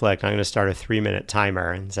conflict, I'm going to start a 3-minute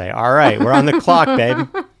timer and say, all right, we're on the clock, babe.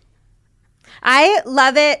 I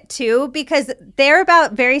love it too, because they're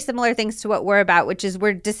about very similar things to what we're about, which is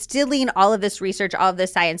we're distilling all of this research, all of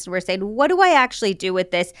this science, and we're saying, what do I actually do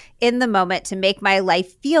with this in the moment to make my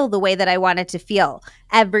life feel the way that I want it to feel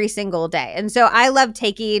every single day? And so I love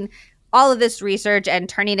taking all of this research and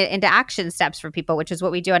turning it into action steps for people, which is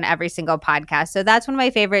what we do on every single podcast. So that's one of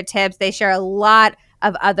my favorite tips. They share a lot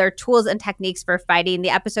of other tools and techniques for fighting. The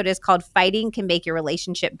episode is called Fighting Can Make Your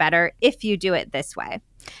Relationship Better If You Do It This Way.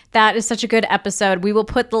 That is such a good episode. We will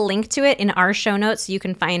put the link to it in our show notes so you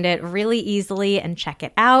can find it really easily and check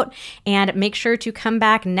it out. And make sure to come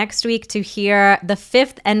back next week to hear the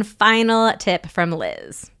 5th and final tip from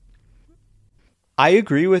Liz. I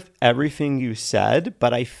agree with everything you said,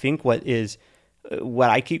 but I think what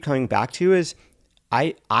I keep coming back to is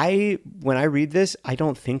when I read this, I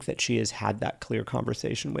don't think that she has had that clear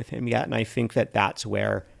conversation with him yet. And I think that that's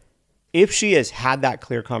where, if she has had that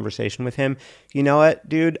clear conversation with him, you know what,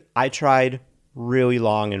 dude, I tried really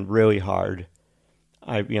long and really hard.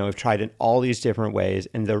 I've tried in all these different ways.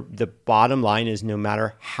 And the bottom line is, no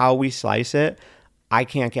matter how we slice it, I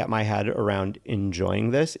can't get my head around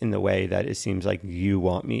enjoying this in the way that it seems like you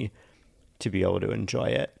want me to be able to enjoy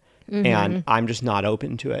it. Mm-hmm. And I'm just not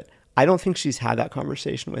open to it. I don't think she's had that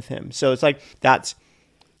conversation with him. So it's like,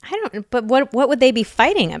 but what would they be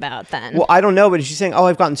fighting about then? Well, I don't know, but she's saying,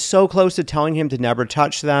 I've gotten so close to telling him to never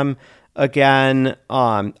touch them again.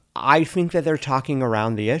 I think that they're talking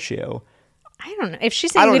around the issue. I don't know. If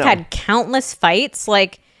she's saying we've had countless fights,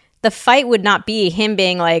 like, the fight would not be him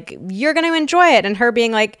being like, you're going to enjoy it, and her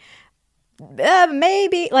being like,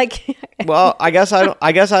 maybe, like. Well, I guess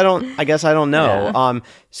I don't know. Yeah.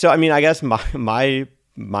 So I mean, I guess my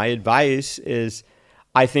advice is,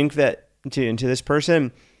 I think that to this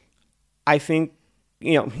person, I think,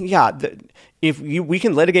 we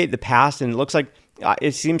can litigate the past, and it looks like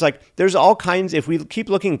it seems like there's all kinds. If we keep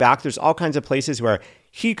looking back, there's all kinds of places where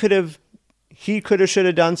he could have, should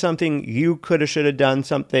have done something. You could have, should have done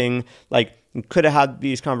something. Like, could have had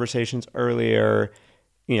these conversations earlier.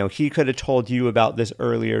 He could have told you about this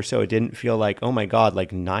earlier, so it didn't feel like, oh my God,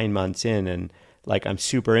 like 9 months in, and like I'm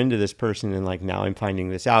super into this person, and like now I'm finding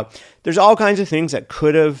this out. There's all kinds of things that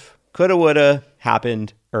could have, would have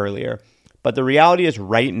happened earlier. But the reality is,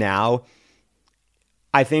 right now,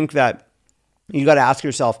 I think that you got to ask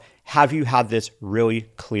yourself, have you had this really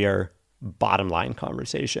clear bottom line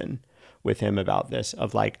conversation with him about this,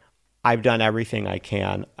 of like, I've done everything I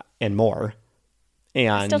can and more.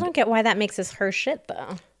 And I still don't get why that makes us her shit,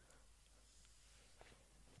 though.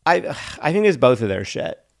 I think it's both of their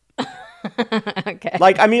shit. Okay.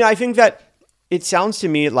 Like, I mean, I think that it sounds to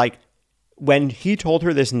me like when he told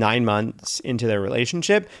her this 9 months into their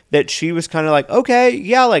relationship, that she was kind of like, okay,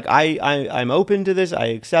 yeah, like I'm open to this. I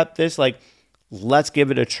accept this. Like, let's give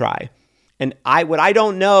it a try. And what I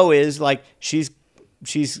don't know is, like, she's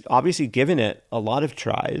obviously given it a lot of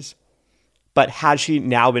tries, but had she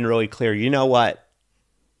now been really clear, you know what?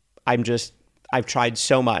 I've tried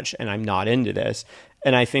so much and I'm not into this.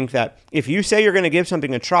 And I think that if you say you're going to give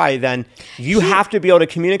something a try, then you have to be able to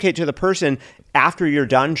communicate to the person after you're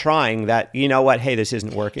done trying that, you know what, hey, this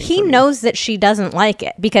isn't working. He knows that she doesn't like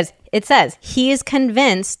it, because It says he's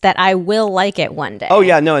convinced that I will like it one day. Oh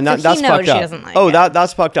yeah, no, and that's he knows fucked she up. doesn't like it.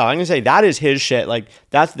 That's fucked up. I'm gonna say that is his shit. Like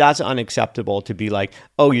that's unacceptable to be like,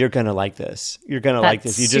 oh, you're gonna like this. You're gonna like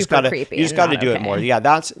this. You just super gotta creepy you just and gotta not do it okay. more. Yeah,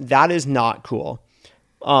 that is not cool.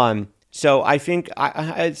 So I think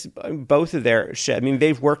it's both of their shit. I mean,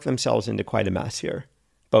 they've worked themselves into quite a mess here.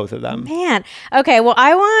 Both of them. Man. Okay. Well,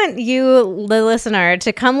 I want you, the listener,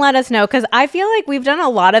 to come let us know, because I feel like we've done a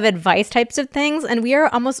lot of advice types of things and we are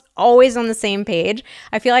almost always on the same page.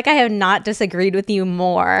 I feel like I have not disagreed with you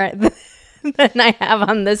more than I have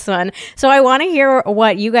on this one. So I want to hear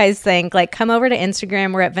what you guys think. Like, come over to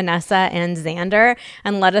Instagram. We're at Vanessa and Xander,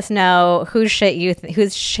 and let us know whose shit you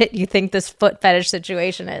think this foot fetish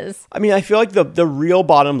situation is. I mean, I feel like the real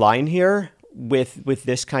bottom line here with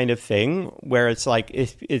this kind of thing, where it's like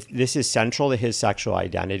if this is central to his sexual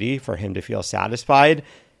identity for him to feel satisfied,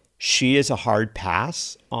 she is a hard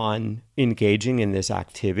pass on engaging in this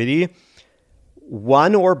activity.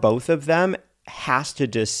 One or both of them has to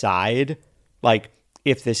decide like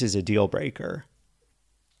if this is a deal breaker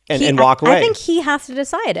and walk away. I think he has to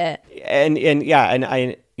decide it. And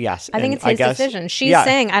yes. I think it's his decision. She's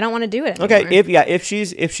saying, I don't want to do it anymore. Okay,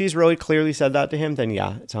 if she's really clearly said that to him, then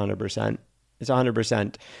yeah, it's 100%. It's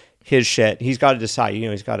 100% his shit. He's got to decide,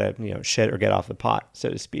 he's got to, shit or get off the pot,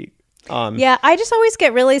 so to speak. Yeah, I just always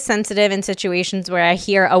get really sensitive in situations where I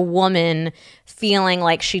hear a woman feeling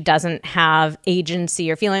like she doesn't have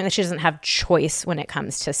agency or feeling like she doesn't have choice when it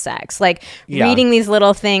comes to sex. Like reading these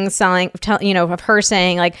little things of her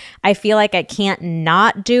saying like, I feel like I can't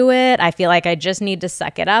not do it. I feel like I just need to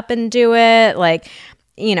suck it up and do it. Like,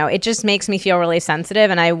 it just makes me feel really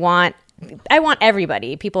sensitive, and I want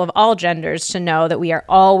everybody, people of all genders, to know that we are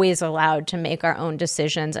always allowed to make our own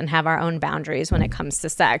decisions and have our own boundaries when it comes to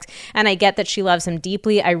sex. And I get that she loves him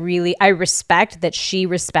deeply. I respect that she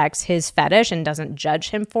respects his fetish and doesn't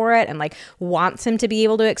judge him for it and like wants him to be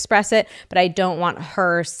able to express it. But I don't want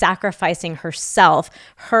her sacrificing herself,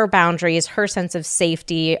 her boundaries, her sense of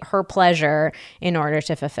safety, her pleasure in order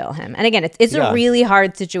to fulfill him. And again, it's a really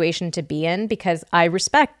hard situation to be in, because I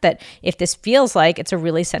respect that if this feels like it's a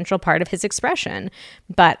really central part of his expression.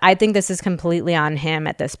 But I think this is completely on him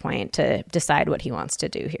at this point to decide what he wants to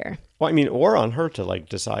do here. Well, I mean, or on her to like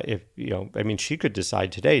decide if, she could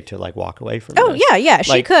decide today to like walk away from Oh, this. yeah,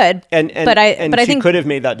 she could. But I she think could have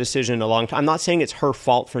made that decision a long time. I'm not saying it's her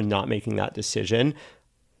fault for not making that decision.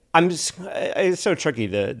 It's so tricky,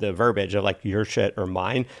 the verbiage of like your shit or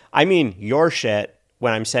mine. I mean, your shit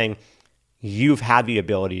when I'm saying you've had the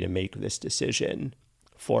ability to make this decision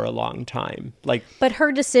for a long time. But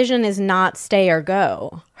her decision is not stay or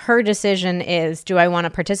go. Her decision is, do I want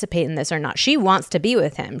to participate in this or not? She wants to be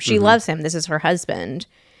with him. She loves him. This is her husband.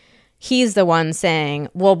 He's the one saying,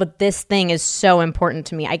 well, but this thing is so important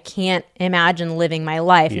to me. I can't imagine living my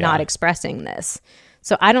life not expressing this.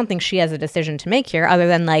 So I don't think she has a decision to make here other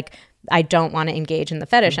than like, I don't want to engage in the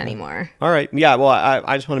fetish anymore. All right. Yeah. Well,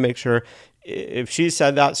 I just want to make sure if she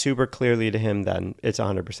said that super clearly to him, then it's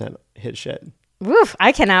 100% his shit. Woof,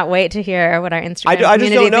 I cannot wait to hear what our Instagram I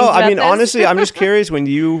just don't know. I mean, this. honestly, I'm just curious when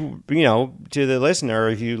you to the listener,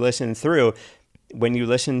 if you listen through, when you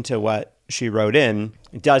listen to what she wrote in,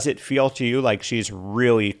 does it feel to you like she's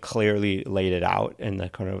really clearly laid it out in the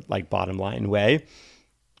kind of like bottom line way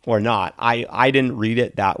or not? I didn't read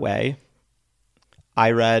it that way. I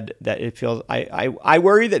read that it feels, I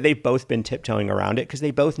worry that they've both been tiptoeing around it because they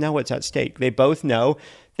both know what's at stake. They both know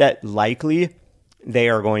that likely they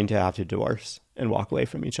are going to have to divorce and walk away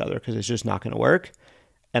from each other because it's just not going to work.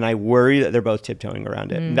 And I worry that they're both tiptoeing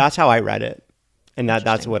around it. And that's how I read it. And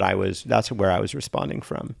that's where I was responding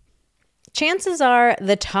from. Chances are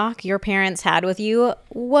the talk your parents had with you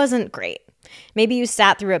wasn't great. Maybe you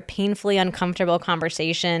sat through a painfully uncomfortable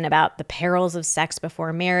conversation about the perils of sex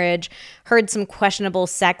before marriage, heard some questionable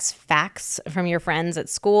sex facts from your friends at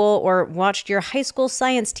school, or watched your high school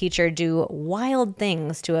science teacher do wild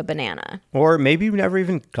things to a banana. Or maybe you never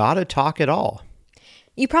even got a talk at all.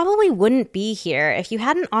 You probably wouldn't be here if you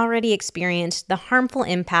hadn't already experienced the harmful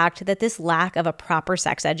impact that this lack of a proper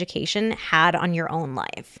sex education had on your own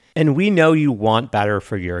life. And we know you want better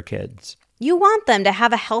for your kids. You want them to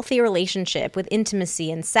have a healthy relationship with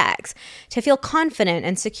intimacy and sex, to feel confident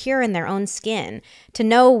and secure in their own skin, to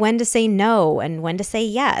know when to say no and when to say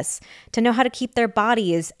yes, to know how to keep their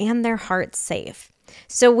bodies and their hearts safe.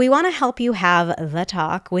 So we want to help you have the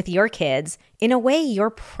talk with your kids in a way you're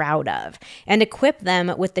proud of and equip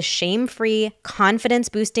them with the shame-free,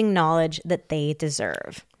 confidence-boosting knowledge that they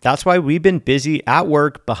deserve. That's why we've been busy at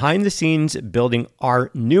work behind the scenes building our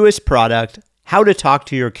newest product, How to Talk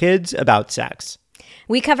to Your Kids About Sex.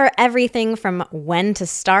 We cover everything from when to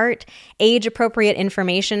start, age-appropriate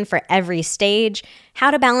information for every stage,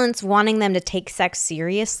 how to balance wanting them to take sex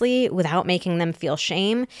seriously without making them feel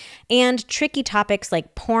shame, and tricky topics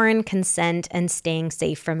like porn, consent, and staying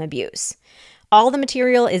safe from abuse. All the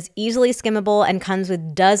material is easily skimmable and comes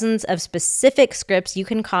with dozens of specific scripts you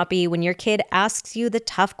can copy when your kid asks you the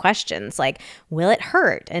tough questions like, will it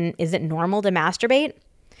hurt? And is it normal to masturbate?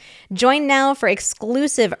 Join now for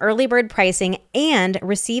exclusive early bird pricing and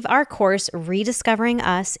receive our course, Rediscovering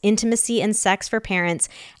Us, Intimacy and Sex for Parents,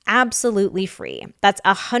 absolutely free. That's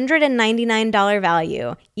a $199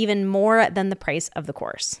 value, even more than the price of the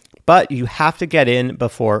course. But you have to get in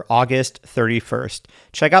before August 31st.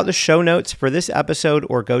 Check out the show notes for this episode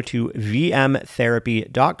or go to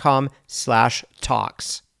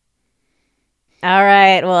vmtherapy.com/talks. All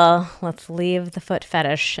right, well, let's leave the foot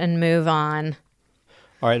fetish and move on.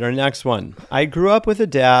 All right, our next one. I grew up with a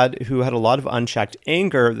dad who had a lot of unchecked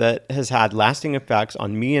anger that has had lasting effects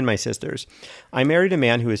on me and my sisters. I married a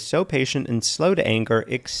man who is so patient and slow to anger,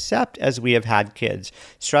 except as we have had kids.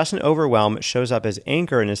 Stress and overwhelm shows up as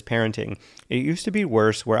anger in his parenting. It used to be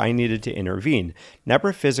worse where I needed to intervene.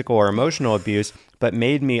 Never physical or emotional abuse, but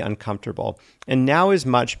made me uncomfortable. And now is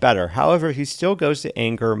much better. However, he still goes to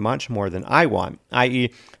anger much more than I want,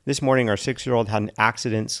 i.e., this morning our 6-year-old had an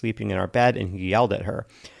accident sleeping in our bed and he yelled at her.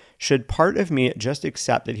 Should part of me just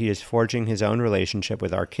accept that he is forging his own relationship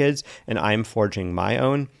with our kids and I'm forging my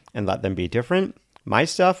own and let them be different? My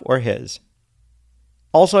stuff or his?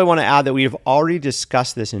 Also, I want to add that we have already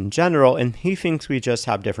discussed this in general and he thinks we just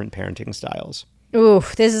have different parenting styles. Ooh,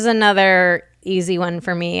 this is another easy one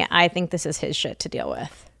for me. I think this is his shit to deal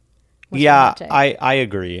with. Yeah, I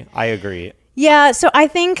agree. Yeah, so I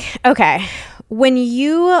think, okay, when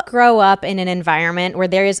you grow up in an environment where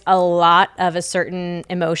there is a lot of a certain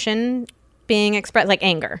emotion being expressed, like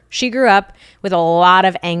anger. She grew up with a lot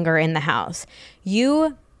of anger in the house.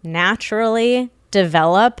 You naturally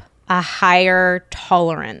develop a higher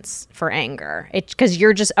tolerance for anger because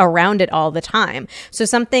you're just around it all the time. So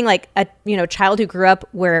something like a child who grew up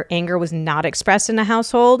where anger was not expressed in a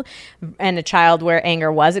household and a child where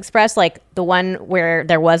anger was expressed, like the one where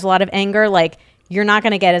there was a lot of anger, like you're not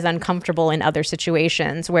going to get as uncomfortable in other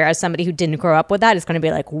situations. Whereas somebody who didn't grow up with that is going to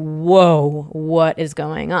be like, whoa, what is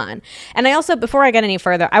going on? And I also, before I get any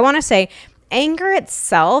further, I want to say anger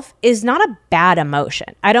itself is not a bad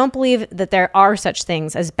emotion. I don't believe that there are such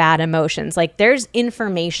things as bad emotions. Like there's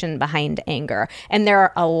information behind anger and there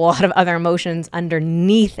are a lot of other emotions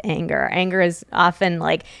underneath anger. Anger is often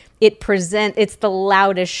like it's the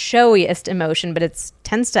loudest, showiest emotion, but it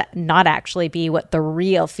tends to not actually be what the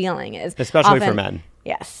real feeling is. Especially for men.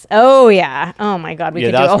 Yes. Oh, yeah. Oh, my God. We could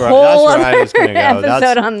do a that's whole where I was gonna go.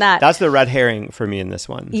 episode on that. That's the red herring for me in this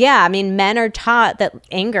one. Yeah. I mean, men are taught that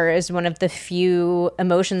anger is one of the few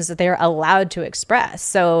emotions that they're allowed to express.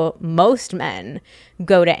 So most men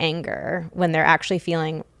go to anger when they're actually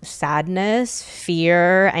feeling sadness,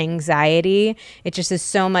 fear, anxiety. It just is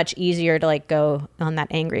so much easier to like go on that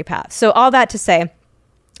angry path. So all that to say,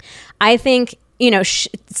 I think,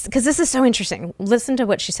 because this is so interesting. Listen to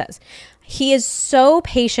what she says. He is so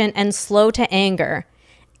patient and slow to anger,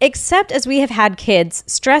 except as we have had kids,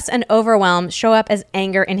 stress and overwhelm show up as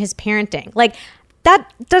anger in his parenting. Like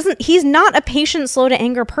he's not a patient, slow to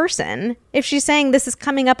anger person if she's saying this is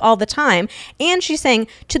coming up all the time. And she's saying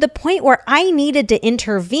to the point where I needed to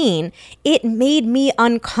intervene, it made me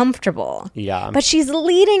uncomfortable. Yeah. But she's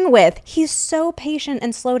leading with, he's so patient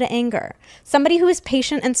and slow to anger. Somebody who is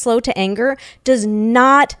patient and slow to anger does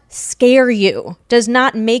not scare you, does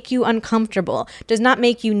not make you uncomfortable, does not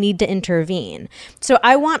make you need to intervene. So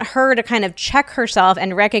I want her to kind of check herself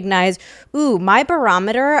and recognize, ooh, my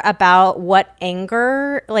barometer about what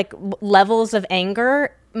anger, like levels of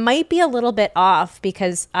anger, might be a little bit off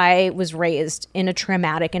because I was raised in a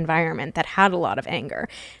traumatic environment that had a lot of anger.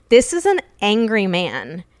 This is an angry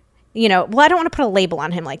man. I don't want to put a label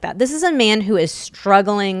on him like that. This is a man who is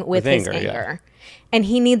struggling with his anger. Yeah. And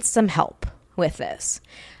he needs some help with this.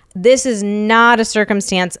 This is not a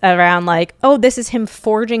circumstance around like, oh, this is him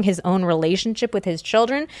forging his own relationship with his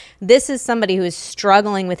children. This is somebody who is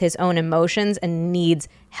struggling with his own emotions and needs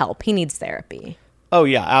help. He needs therapy. Oh,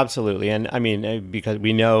 yeah, absolutely. And I mean, because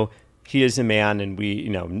we know he is a man and we,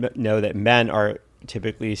 know that men are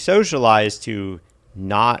typically socialized to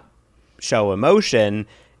not show emotion.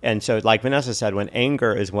 And so like Vanessa said, when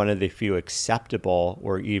anger is one of the few acceptable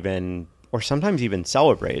or sometimes even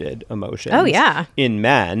celebrated emotions in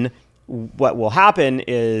men, what will happen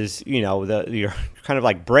is, your kind of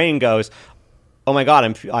like brain goes, oh my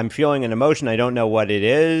God, I'm feeling an emotion. I don't know what it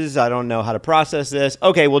is. I don't know how to process this.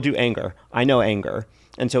 Okay, we'll do anger. I know anger.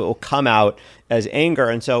 And so it will come out as anger.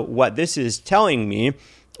 And so what this is telling me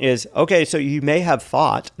is, okay, so you may have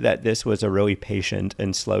thought that this was a really patient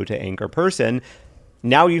and slow to anger person.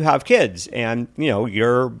 Now you have kids, and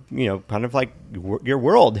you're kind of like your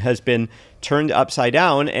world has been turned upside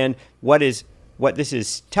down. And what this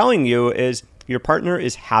is telling you is your partner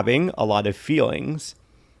is having a lot of feelings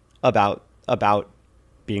about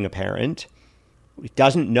being a parent. He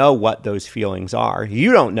doesn't know what those feelings are.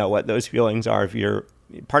 You don't know what those feelings are if your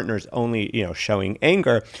partner's only showing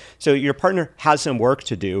anger. So your partner has some work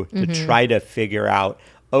to do to try to figure out,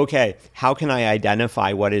 okay, how can I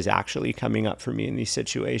identify what is actually coming up for me in these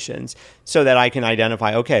situations so that I can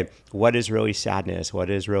identify, okay, what is really sadness? What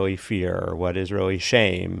is really fear? What is really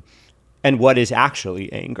shame? And what is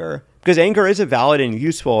actually anger? Because anger is a valid and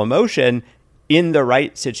useful emotion in the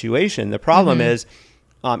right situation. The problem is,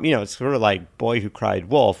 it's sort of like Boy Who Cried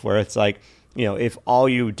Wolf, where it's like, if all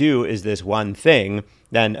you do is this one thing,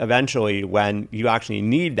 then eventually when you actually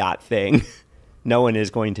need that thing, no one is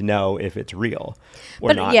going to know if it's real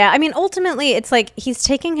or not. Yeah, I mean, ultimately, it's like he's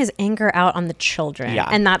taking his anger out on the children. Yeah.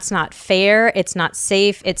 And that's not fair. It's not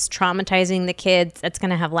safe. It's traumatizing the kids. It's going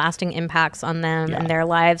to have lasting impacts on them and their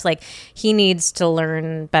lives. Like, he needs to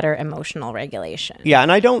learn better emotional regulation. Yeah,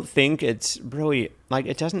 and I don't think it's really, like,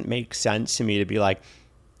 it doesn't make sense to me to be like,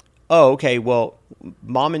 oh, okay, well,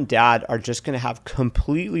 mom and dad are just going to have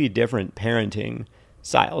completely different parenting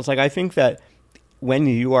styles. Like, I think that when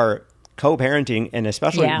you are co-parenting and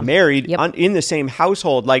especially married in the same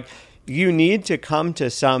household, like, you need to come to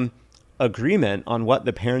some agreement on what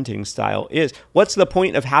the parenting style is. What's the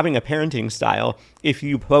point of having a parenting style if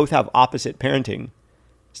you both have opposite parenting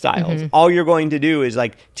styles? All you're going to do is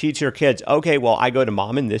like teach your kids, okay, well, I go to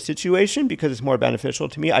mom in this situation because it's more beneficial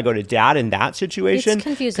to me. I go to dad in that situation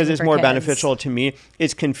because it's more beneficial to me.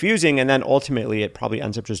 It's confusing. And then ultimately it probably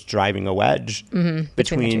ends up just driving a wedge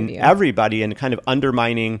between everybody and kind of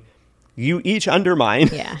undermining. You each undermine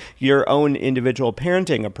your own individual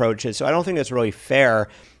parenting approaches. So I don't think it's really fair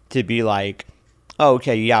to be like, oh,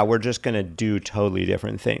 okay, yeah, we're just going to do totally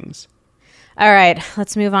different things. All right,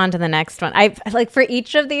 let's move on to the next one. I like for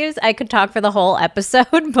each of these, I could talk for the whole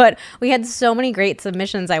episode, but we had so many great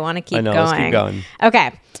submissions. I want to keep going. Let's keep going.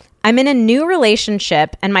 Okay. I'm in a new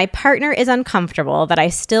relationship and my partner is uncomfortable that I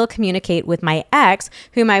still communicate with my ex,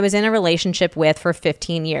 whom I was in a relationship with for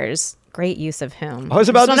 15 years. Great use of whom. I was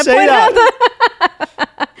about to say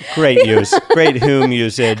that. Great use. Great whom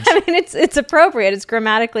usage. I mean, it's appropriate. It's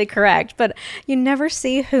grammatically correct, but you never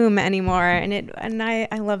see whom anymore. And I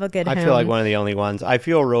love a good whom. I feel like one of the only ones. I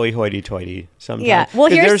feel really hoity-toity sometimes. Yeah. Well,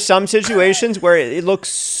 there's some situations where it looks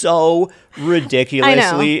so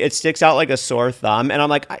ridiculously. It sticks out like a sore thumb. And I'm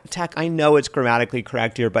like, Tech, I know it's grammatically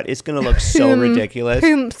correct here, but it's going to look so ridiculous.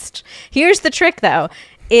 Here's the trick, though.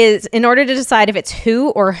 Is in order to decide if it's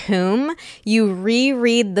who or whom, you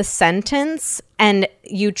reread the sentence and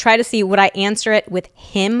you try to see, would I answer it with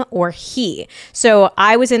him or he? So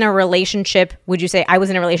I was in a relationship. Would you say I was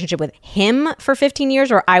in a relationship with him for 15 years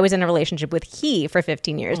or I was in a relationship with he for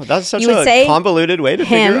 15 years? Oh, that's such a convoluted way to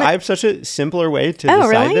figure. I have such a simpler way to decide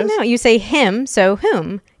really? this. No, you say him, so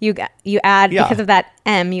whom. You add, because of that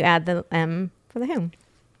M, you add the M for the whom.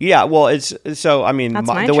 Yeah, well, it's, so, I mean,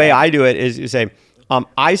 the way I do it is you say,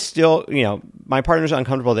 I still, my partner's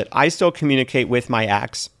uncomfortable that I still communicate with my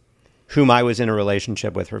ex, whom I was in a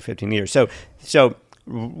relationship with for 15 years. So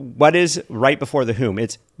what is right before the whom?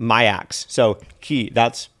 It's my ex. So key,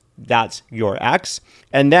 that's your ex.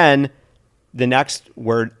 And then the next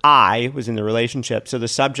word, I was in the relationship. So the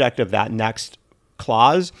subject of that next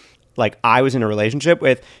clause, like I was in a relationship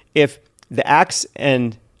with, if the ex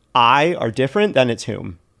and I are different, then it's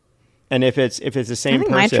whom. And if it's the same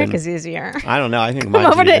person, my trick is easier. I don't know. I think come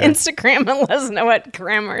over to Instagram and let us know what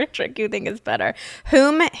grammar trick you think is better.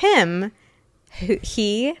 Whom, him, who,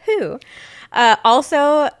 he, who.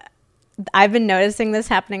 Also, I've been noticing this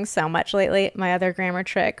happening so much lately. My other grammar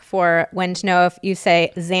trick for when to know if you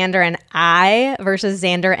say Xander and I versus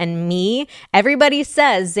Xander and me. Everybody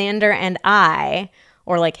says Xander and I.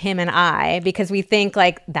 Or like him and I, because we think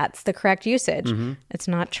like that's the correct usage. It's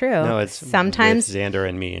not true. No, it's sometimes Xander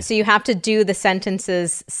and me. So you have to do the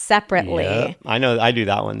sentences separately. Yeah, I know. I do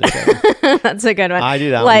that one the same. That's a good one. I do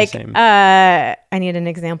that one the same. I need an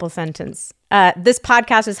example sentence. This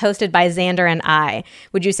podcast is hosted by Xander and I.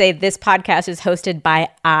 Would you say this podcast is hosted by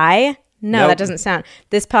I? No, that doesn't sound.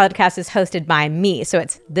 This podcast is hosted by me. So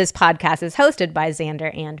it's this podcast is hosted by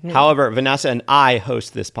Xander and me. However, Vanessa and I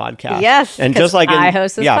host this podcast. Yes. And just like I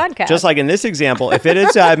host this podcast. Just like in this example, if it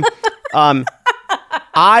is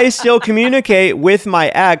I still communicate with my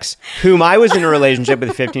ex, whom I was in a relationship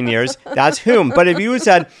with 15 years, that's whom. But if you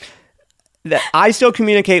said that I still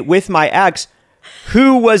communicate with my ex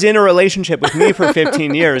who was in a relationship with me for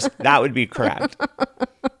 15 years, that would be correct.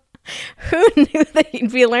 Who knew that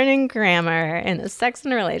you'd be learning grammar in a sex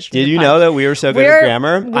and relationship? Did you know that we were so good at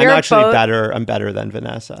grammar? I'm actually better. I'm better than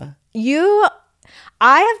Vanessa.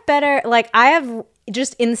 I have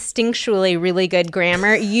just instinctually really good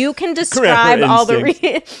grammar. You can describe all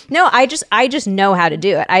the no, I just know how to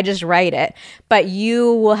do it. I just write it. But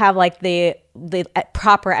you will have like the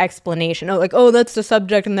proper explanation. Oh, that's the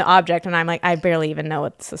subject and the object. And I'm like, I barely even know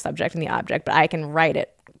what's the subject and the object, but I can write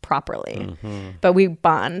it properly. Mm-hmm. But we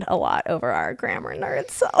bond a lot over our grammar nerd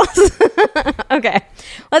selves. Okay,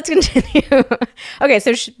 let's continue. Okay,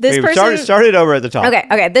 so this person started over at the top.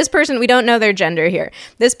 Okay, this person, we don't know their gender here.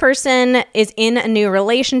 This person is in a new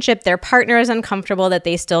relationship. Their partner is uncomfortable that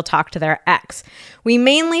they still talk to their ex. We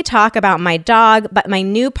mainly talk about my dog, but my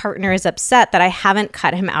new partner is upset that I haven't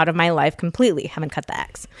cut him out of my life completely. Haven't cut the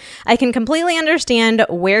ex. I can completely understand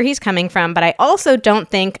where he's coming from, but I also don't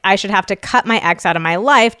think I should have to cut my ex out of my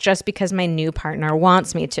life just because my new partner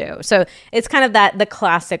wants me to. So it's kind of the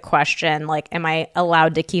classic question, like, am I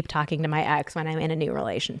allowed to keep talking to my ex when I'm in a new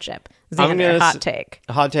relationship? Xander, hot take.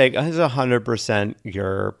 Hot take is 100%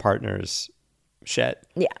 your partner's shit.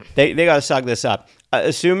 Yeah. They got to suck this up.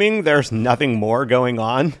 Assuming there's nothing more going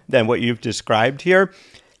on than what you've described here.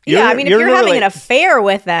 Yeah, I mean, if you're having an affair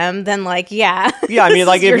with them, then like, yeah. Yeah, I mean,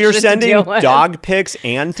 like if you're sending dog pics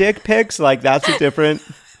and dick pics, like that's a different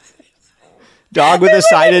dog with a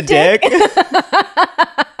sided dick.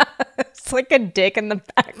 It's like a dick in the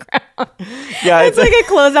background. Yeah, it's like a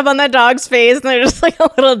close up on that dog's face, and there's just like a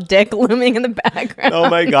little dick looming in the background. Oh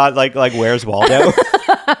my god! Like where's Waldo?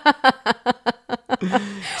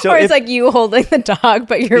 So or it's like you holding the dog,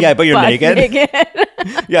 but you're naked.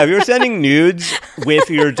 Yeah, if you're sending nudes with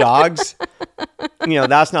your dogs,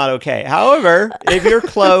 that's not okay. However, if you're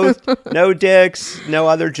clothed, no dicks, no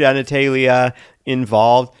other genitalia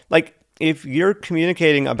involved, like if you're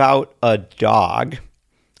communicating about a dog,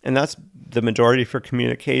 and that's the majority for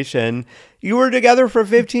communication, you were together for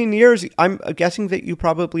 15 years. I'm guessing that you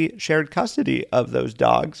probably shared custody of those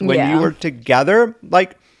dogs when you were together.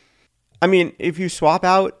 Like, I mean, if you swap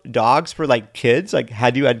out dogs for like kids, like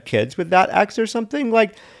had you had kids with that ex or something,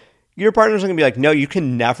 like your partner's going to be like, no, you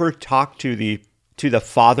can never talk to the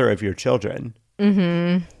father of your children.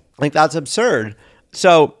 Mm-hmm. Like that's absurd.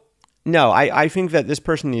 So no, I think that this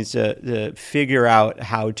person needs to figure out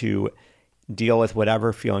how to deal with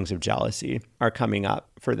whatever feelings of jealousy are coming up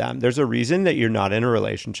for them. There's a reason that you're not in a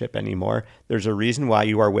relationship anymore. There's a reason why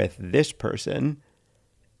you are with this person.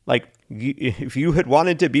 Like, if you had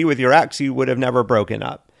wanted to be with your ex, you would have never broken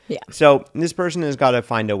up. Yeah. So this person has got to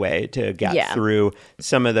find a way to get through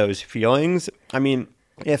some of those feelings. I mean,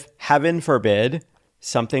 if heaven forbid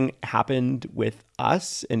something happened with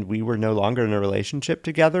us and we were no longer in a relationship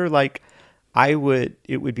together, like it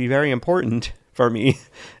would be very important for me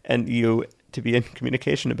and you to be in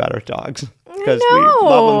communication about our dogs because we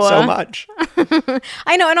love them so much.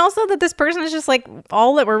 I know. And also that this person is just like,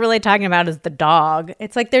 all that we're really talking about is the dog.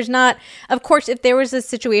 It's like, there's not, of course, if there was a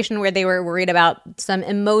situation where they were worried about some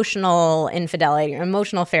emotional infidelity or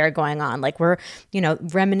emotional affair going on, like we're,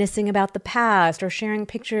 reminiscing about the past or sharing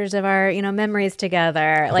pictures of our, memories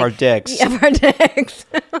together. Of our dicks. Yeah, of our dicks.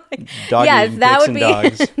 Yes,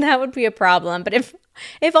 that would be a problem. But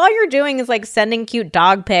if all you're doing is like sending cute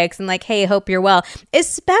dog pics and like, hey, hope you're well,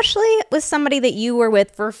 especially with somebody that you were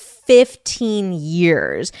with for 15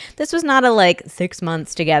 years. This was not a like 6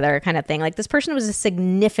 months together kind of thing. Like this person was a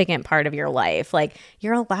significant part of your life. Like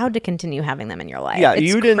you're allowed to continue having them in your life. Yeah,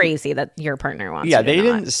 it's crazy that your partner wants Yeah, they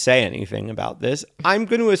didn't say anything about this. I'm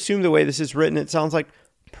going to assume the way this is written, it sounds like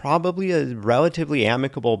probably a relatively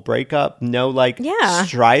amicable breakup, no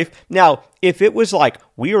strife. Now, if it was like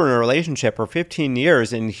we were in a relationship for 15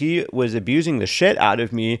 years and he was abusing the shit out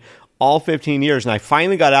of me all 15 years and I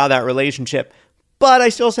finally got out of that relationship, but I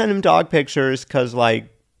still sent him dog pictures because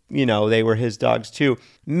they were his dogs too.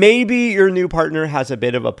 Maybe your new partner has a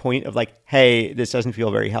bit of a point of like, hey, this doesn't feel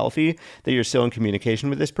very healthy, that you're still in communication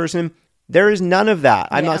with this person. There is none of that.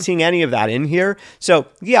 I'm not seeing any of that in here. So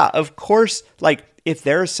yeah, of course, like, if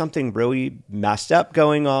there's something really messed up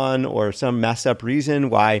going on or some messed up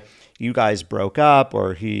reason why you guys broke up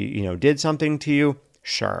or he, did something to you,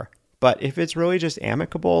 sure. But if it's really just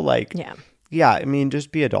amicable, I mean,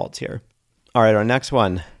 just be adults here. All right, our next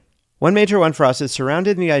one. One major one for us is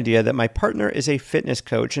surrounded in the idea that my partner is a fitness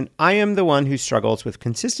coach and I am the one who struggles with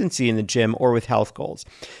consistency in the gym or with health goals.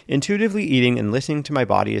 Intuitively eating and listening to my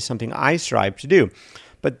body is something I strive to do.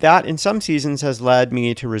 But that in some seasons has led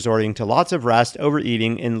me to resorting to lots of rest,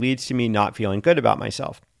 overeating, and leads to me not feeling good about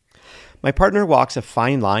myself. My partner walks a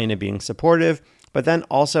fine line of being supportive, but then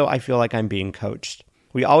also I feel like I'm being coached.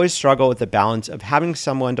 We always struggle with the balance of having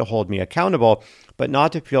someone to hold me accountable, but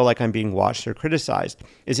not to feel like I'm being watched or criticized.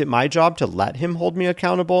 Is it my job to let him hold me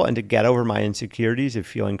accountable and to get over my insecurities of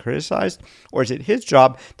feeling criticized? Or is it his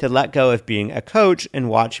job to let go of being a coach and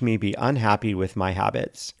watch me be unhappy with my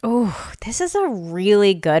habits? Oh, this is a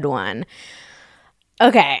really good one.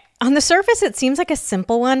 Okay. On the surface, it seems like a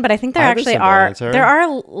simple one, but I think there actually are a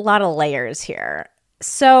lot of layers here.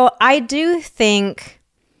 So I think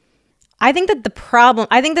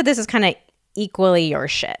that this is kind of equally your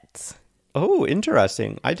shit. Oh,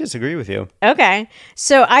 interesting. I disagree with you. Okay.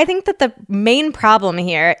 So I think that the main problem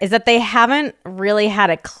here is that they haven't really had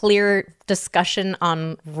a clear discussion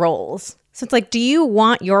on roles. So it's like, do you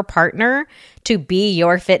want your partner to be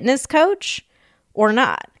your fitness coach or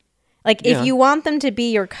not? Like, if you want them to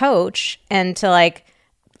be your coach and to like,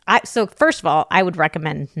 so first of all, I would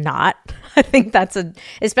recommend not. I think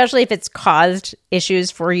especially if it's caused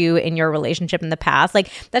issues for you in your relationship in the past. Like,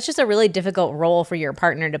 that's just a really difficult role for your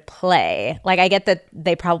partner to play. Like, I get that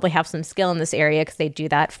they probably have some skill in this area because they do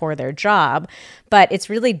that for their job, but it's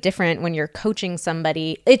really different when you're coaching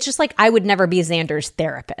somebody. It's just like, I would never be Xander's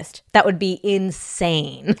therapist. That would be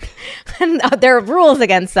insane. And there are rules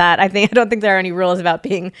against that. I don't think there are any rules about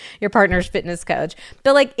being your partner's fitness coach,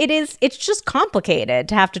 but like, it's just complicated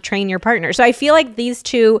to have to train your partner. So I feel like these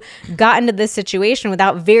two got into this situation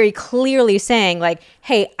without very clearly saying like,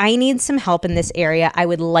 hey, I need some help in this area. I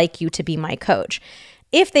would like you to be my coach.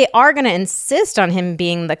 If they are going to insist on him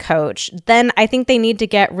being the coach, then I think they need to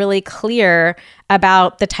get really clear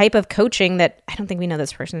about the type of coaching that, I don't think we know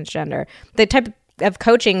this person's gender, the type of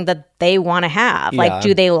coaching that they want to have. Like,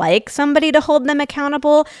 do they like somebody to hold them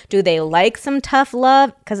accountable? Do they like some tough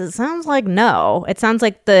love? Because it sounds like no. It sounds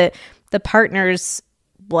like the partner's,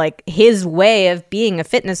 like, his way of being a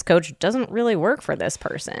fitness coach doesn't really work for this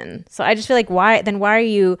person. So I just feel like why are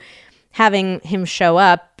you having him show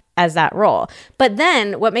up as that role? But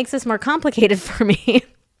then what makes this more complicated for me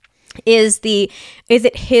is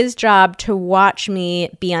it his job to watch me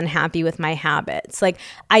be unhappy with my habits? Like,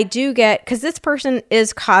 I do get, because this person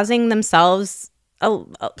is causing themselves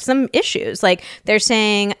some issues. Like, they're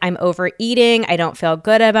saying I'm overeating, I don't feel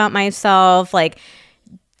good about myself. Like,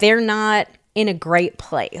 they're not in a great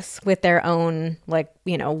place with their own, like,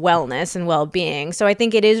 you know, wellness and well-being. So I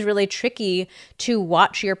think it is really tricky to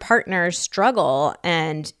watch your partner struggle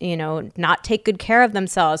and, you know, not take good care of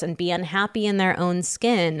themselves and be unhappy in their own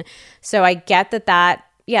skin. So I get that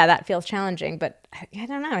feels challenging, but I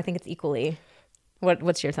don't know. I think it's equally.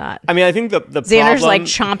 What's your thought? I mean, I think the Xander's problem, like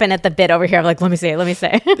chomping at the bit over here. I'm like, let me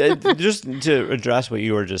say. Just to address what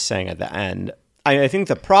you were just saying at the end, I think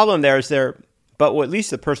the problem there is but at least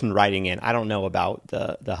the person writing in, I don't know about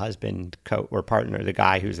the husband or partner, the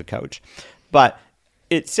guy who's the coach, but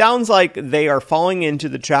it sounds like they are falling into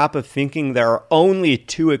the trap of thinking there are only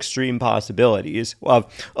two extreme possibilities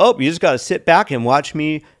of, oh, you just got to sit back and watch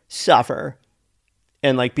me suffer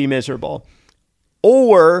and like be miserable,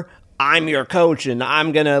 or I'm your coach and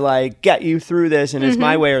I'm going to like get you through this and it's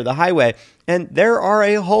my way or the highway. And there are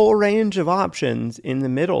a whole range of options in the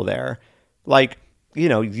middle there. Like, you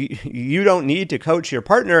know, you don't need to coach your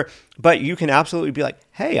partner, but you can absolutely be like,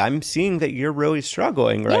 hey, I'm seeing that you're really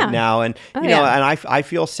struggling right now. And, and I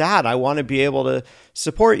feel sad. I want to be able to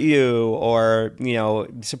support you or, you know,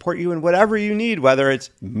 support you in whatever you need, whether it's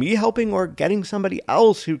me helping or getting somebody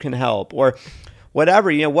else who can help or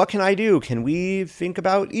whatever. You know, what can I do? Can we think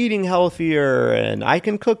about eating healthier and I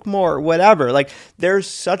can cook more, whatever? Like, there's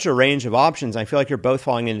such a range of options. I feel like you're both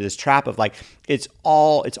falling into this trap of like, it's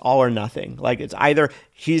all or nothing. Like, it's either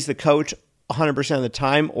he's the coach 100% of the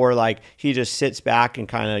time, or like he just sits back and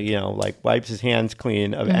kind of, you know, like wipes his hands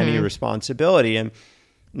clean of any responsibility. And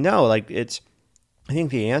no, like I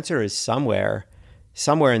think the answer is somewhere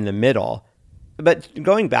in the middle. But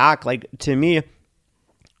going back, like, to me,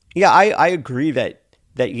 yeah, I agree that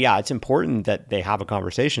it's important that they have a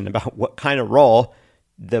conversation about what kind of role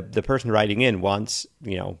the person writing in wants,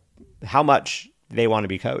 you know, how much they want to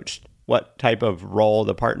be coached, what type of role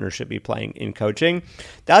the partner should be playing in coaching.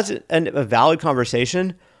 That's a valid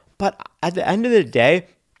conversation. But at the end of the day,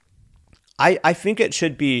 I think it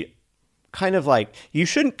should be kind of like, you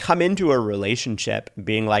shouldn't come into a relationship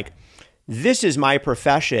being like, this is my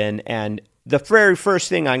profession and the very first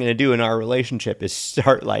thing I'm going to do in our relationship is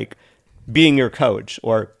start like being your coach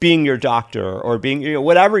or being your doctor or being, you know,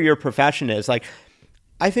 whatever your profession is. Like,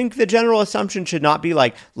 I think the general assumption should not be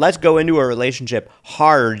like, let's go into a relationship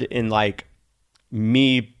hard in like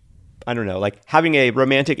me, I don't know, like having a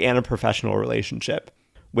romantic and a professional relationship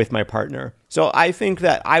with my partner. So I think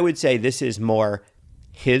that I would say this is more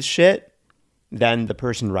his shit than the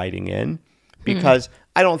person writing in, because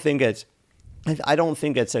I don't think it's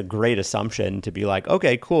a great assumption to be like,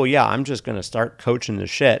 okay, cool, yeah, I'm just going to start coaching the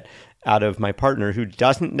shit out of my partner who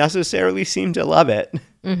doesn't necessarily seem to love it.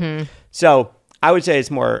 So I would say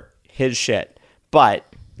it's more his shit, but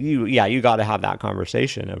you got to have that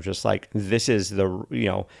conversation of just like, these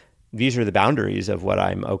are the boundaries of what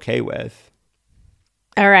I'm okay with.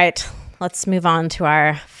 All right, let's move on to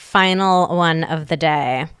our final one of the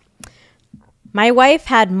day. My wife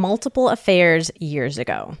had multiple affairs years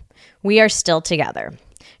ago. We are still together.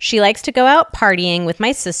 She likes to go out partying with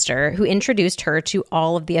my sister, who introduced her to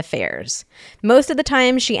all of the affairs. Most of the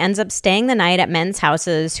time, she ends up staying the night at men's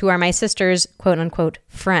houses who are my sister's quote-unquote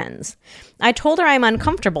friends. I told her I'm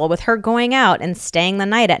uncomfortable with her going out and staying the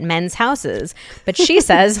night at men's houses, but she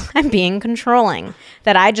says I'm being controlling,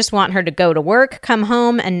 that I just want her to go to work, come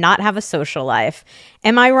home, and not have a social life.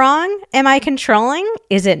 Am I wrong? Am I controlling?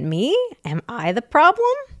 Is it me? Am I the problem?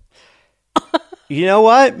 You know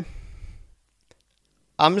what?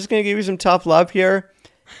 I'm just going to give you some tough love here.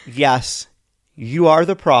 Yes, you are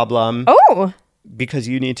the problem. Oh. Because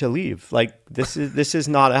you need to leave. Like, this is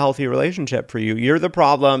not a healthy relationship for you. You're the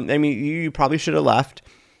problem. I mean, you probably should have left,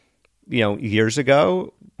 years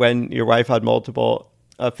ago when your wife had multiple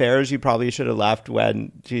affairs. You probably should have left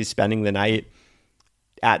when she's spending the night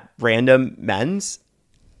at random men's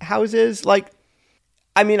houses. Like,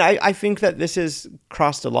 I mean, I think that this has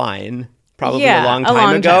crossed a line probably a long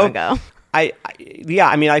time ago. I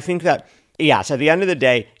think that, yes, at the end of the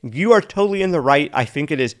day, you are totally in the right. I think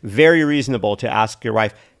it is very reasonable to ask your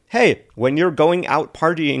wife, hey, when you're going out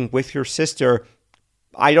partying with your sister,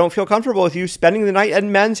 I don't feel comfortable with you spending the night at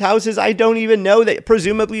men's houses I don't even know that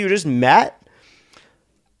presumably you just met.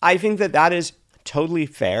 I think that is totally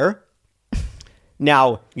fair.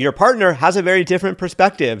 Now, your partner has a very different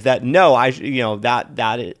perspective that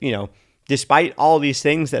despite all these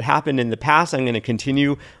things that happened in the past, I'm going to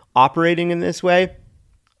continue operating in this way.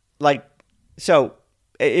 Like, so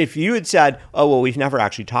if you had said, oh, well, we've never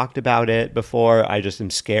actually talked about it before, I just am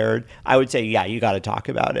scared, I would say, yeah, you got to talk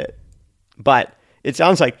about it. But it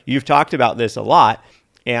sounds like you've talked about this a lot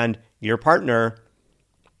and your partner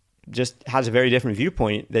just has a very different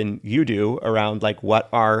viewpoint than you do around like what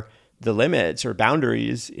are the limits or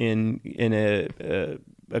boundaries in a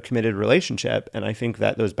committed relationship. And I think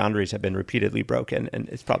that those boundaries have been repeatedly broken and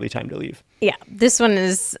it's probably time to leave. Yeah, this one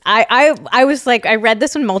is, I was like, I read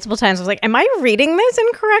this one multiple times. I was like, am I reading this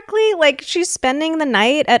incorrectly? Like, she's spending the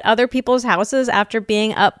night at other people's houses after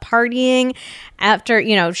being up partying, after,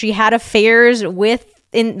 she had affairs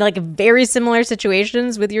in like very similar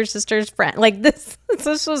situations with your sister's friend. Like this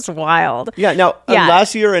was wild. Yeah. Now,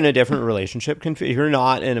 unless you're in a different relationship, you're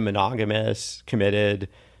not in a monogamous, committed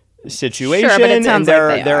situation, sure, but it sounds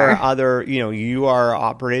and there are other, you are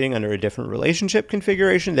operating under a different relationship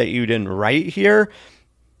configuration that you didn't write here.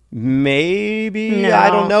 Maybe, no.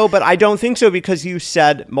 I don't know, but I don't think so because you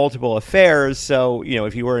said multiple affairs. So,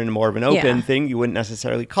 if you were in more of an open thing, you wouldn't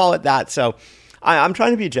necessarily call it that. So I'm trying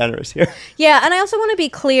to be generous here. Yeah, and I also want to be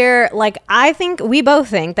clear, like, we both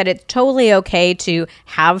think that it's totally okay to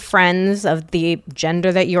have friends of the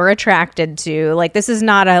gender that you're attracted to. Like, this is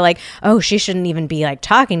not a, like, oh, she shouldn't even be, like,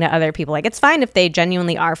 talking to other people. Like, it's fine if they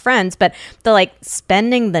genuinely are friends, but the, like,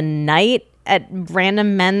 spending the night at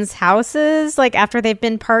random men's houses, like, after they've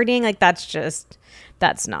been partying, like,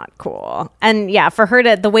 that's not cool. And, yeah, for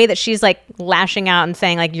her the way that she's, like, lashing out and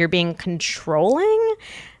saying, like, you're being controlling,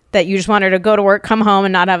 that you just want her to go to work, come home,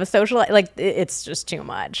 and not have a social life. Like, it's just too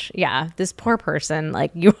much. Yeah, this poor person,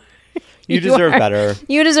 like, you deserve better.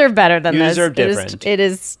 You deserve better than this. You deserve different.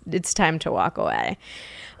 It's time to walk away.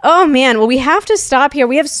 Oh, man. Well, we have to stop here.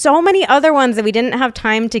 We have so many other ones that we didn't have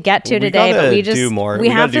time to get to today, but we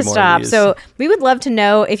have to stop. So we would love to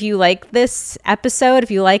know if you like this episode,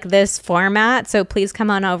 if you like this format. So please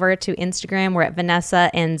come on over to Instagram. We're at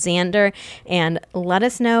Vanessa and Xander, and let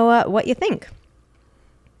us know what you think.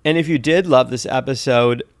 And if you did love this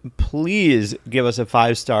episode, please give us a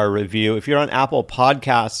 5-star review. If you're on Apple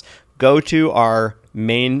Podcasts, go to our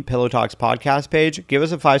main Pillow Talks podcast page, give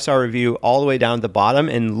us a 5-star review all the way down at the bottom,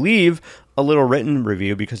 and leave a little written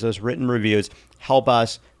review because those written reviews help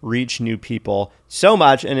us reach new people so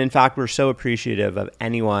much. And in fact, we're so appreciative of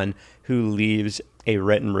anyone who leaves a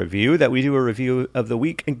written review that we do a review of the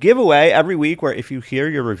week and giveaway every week where if you hear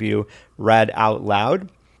your review read out loud,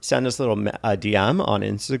 send us a little DM on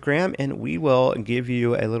Instagram, and we will give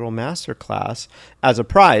you a little masterclass as a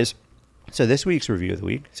prize. So this week's review of the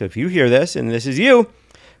week. So if you hear this and this is you,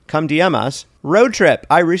 come DM us. Road trip.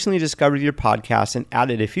 I recently discovered your podcast and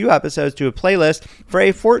added a few episodes to a playlist for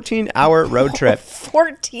a 14-hour road trip.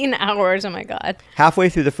 14 hours. Oh my God. Halfway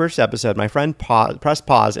through the first episode, my friend pressed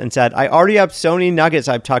pause and said, I already have so many nuggets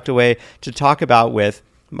I've tucked away to talk about with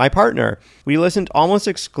my partner. We listened almost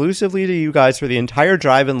exclusively to you guys for the entire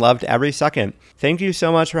drive and loved every second. Thank you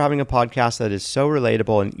so much for having a podcast that is so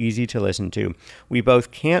relatable and easy to listen to. We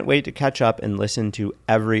both can't wait to catch up and listen to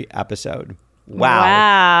every episode.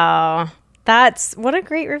 Wow. That's what a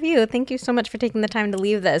great review. Thank you so much for taking the time to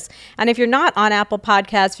leave this. And if you're not on Apple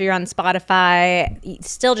Podcasts, if you're on Spotify,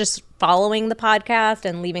 still just following the podcast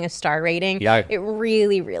and leaving a star rating. Yeah. It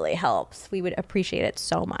really, really helps. We would appreciate it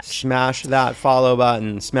so much. Smash that follow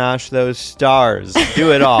button. Smash those stars.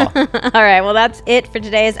 Do it all. All right. Well, that's it for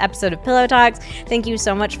today's episode of Pillow Talks. Thank you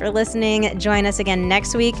so much for listening. Join us again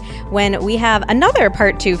next week when we have another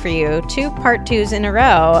part 2 for you. 2 part 2s in a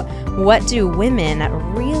row. What do women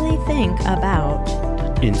really think about?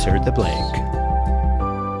 Insert the blank.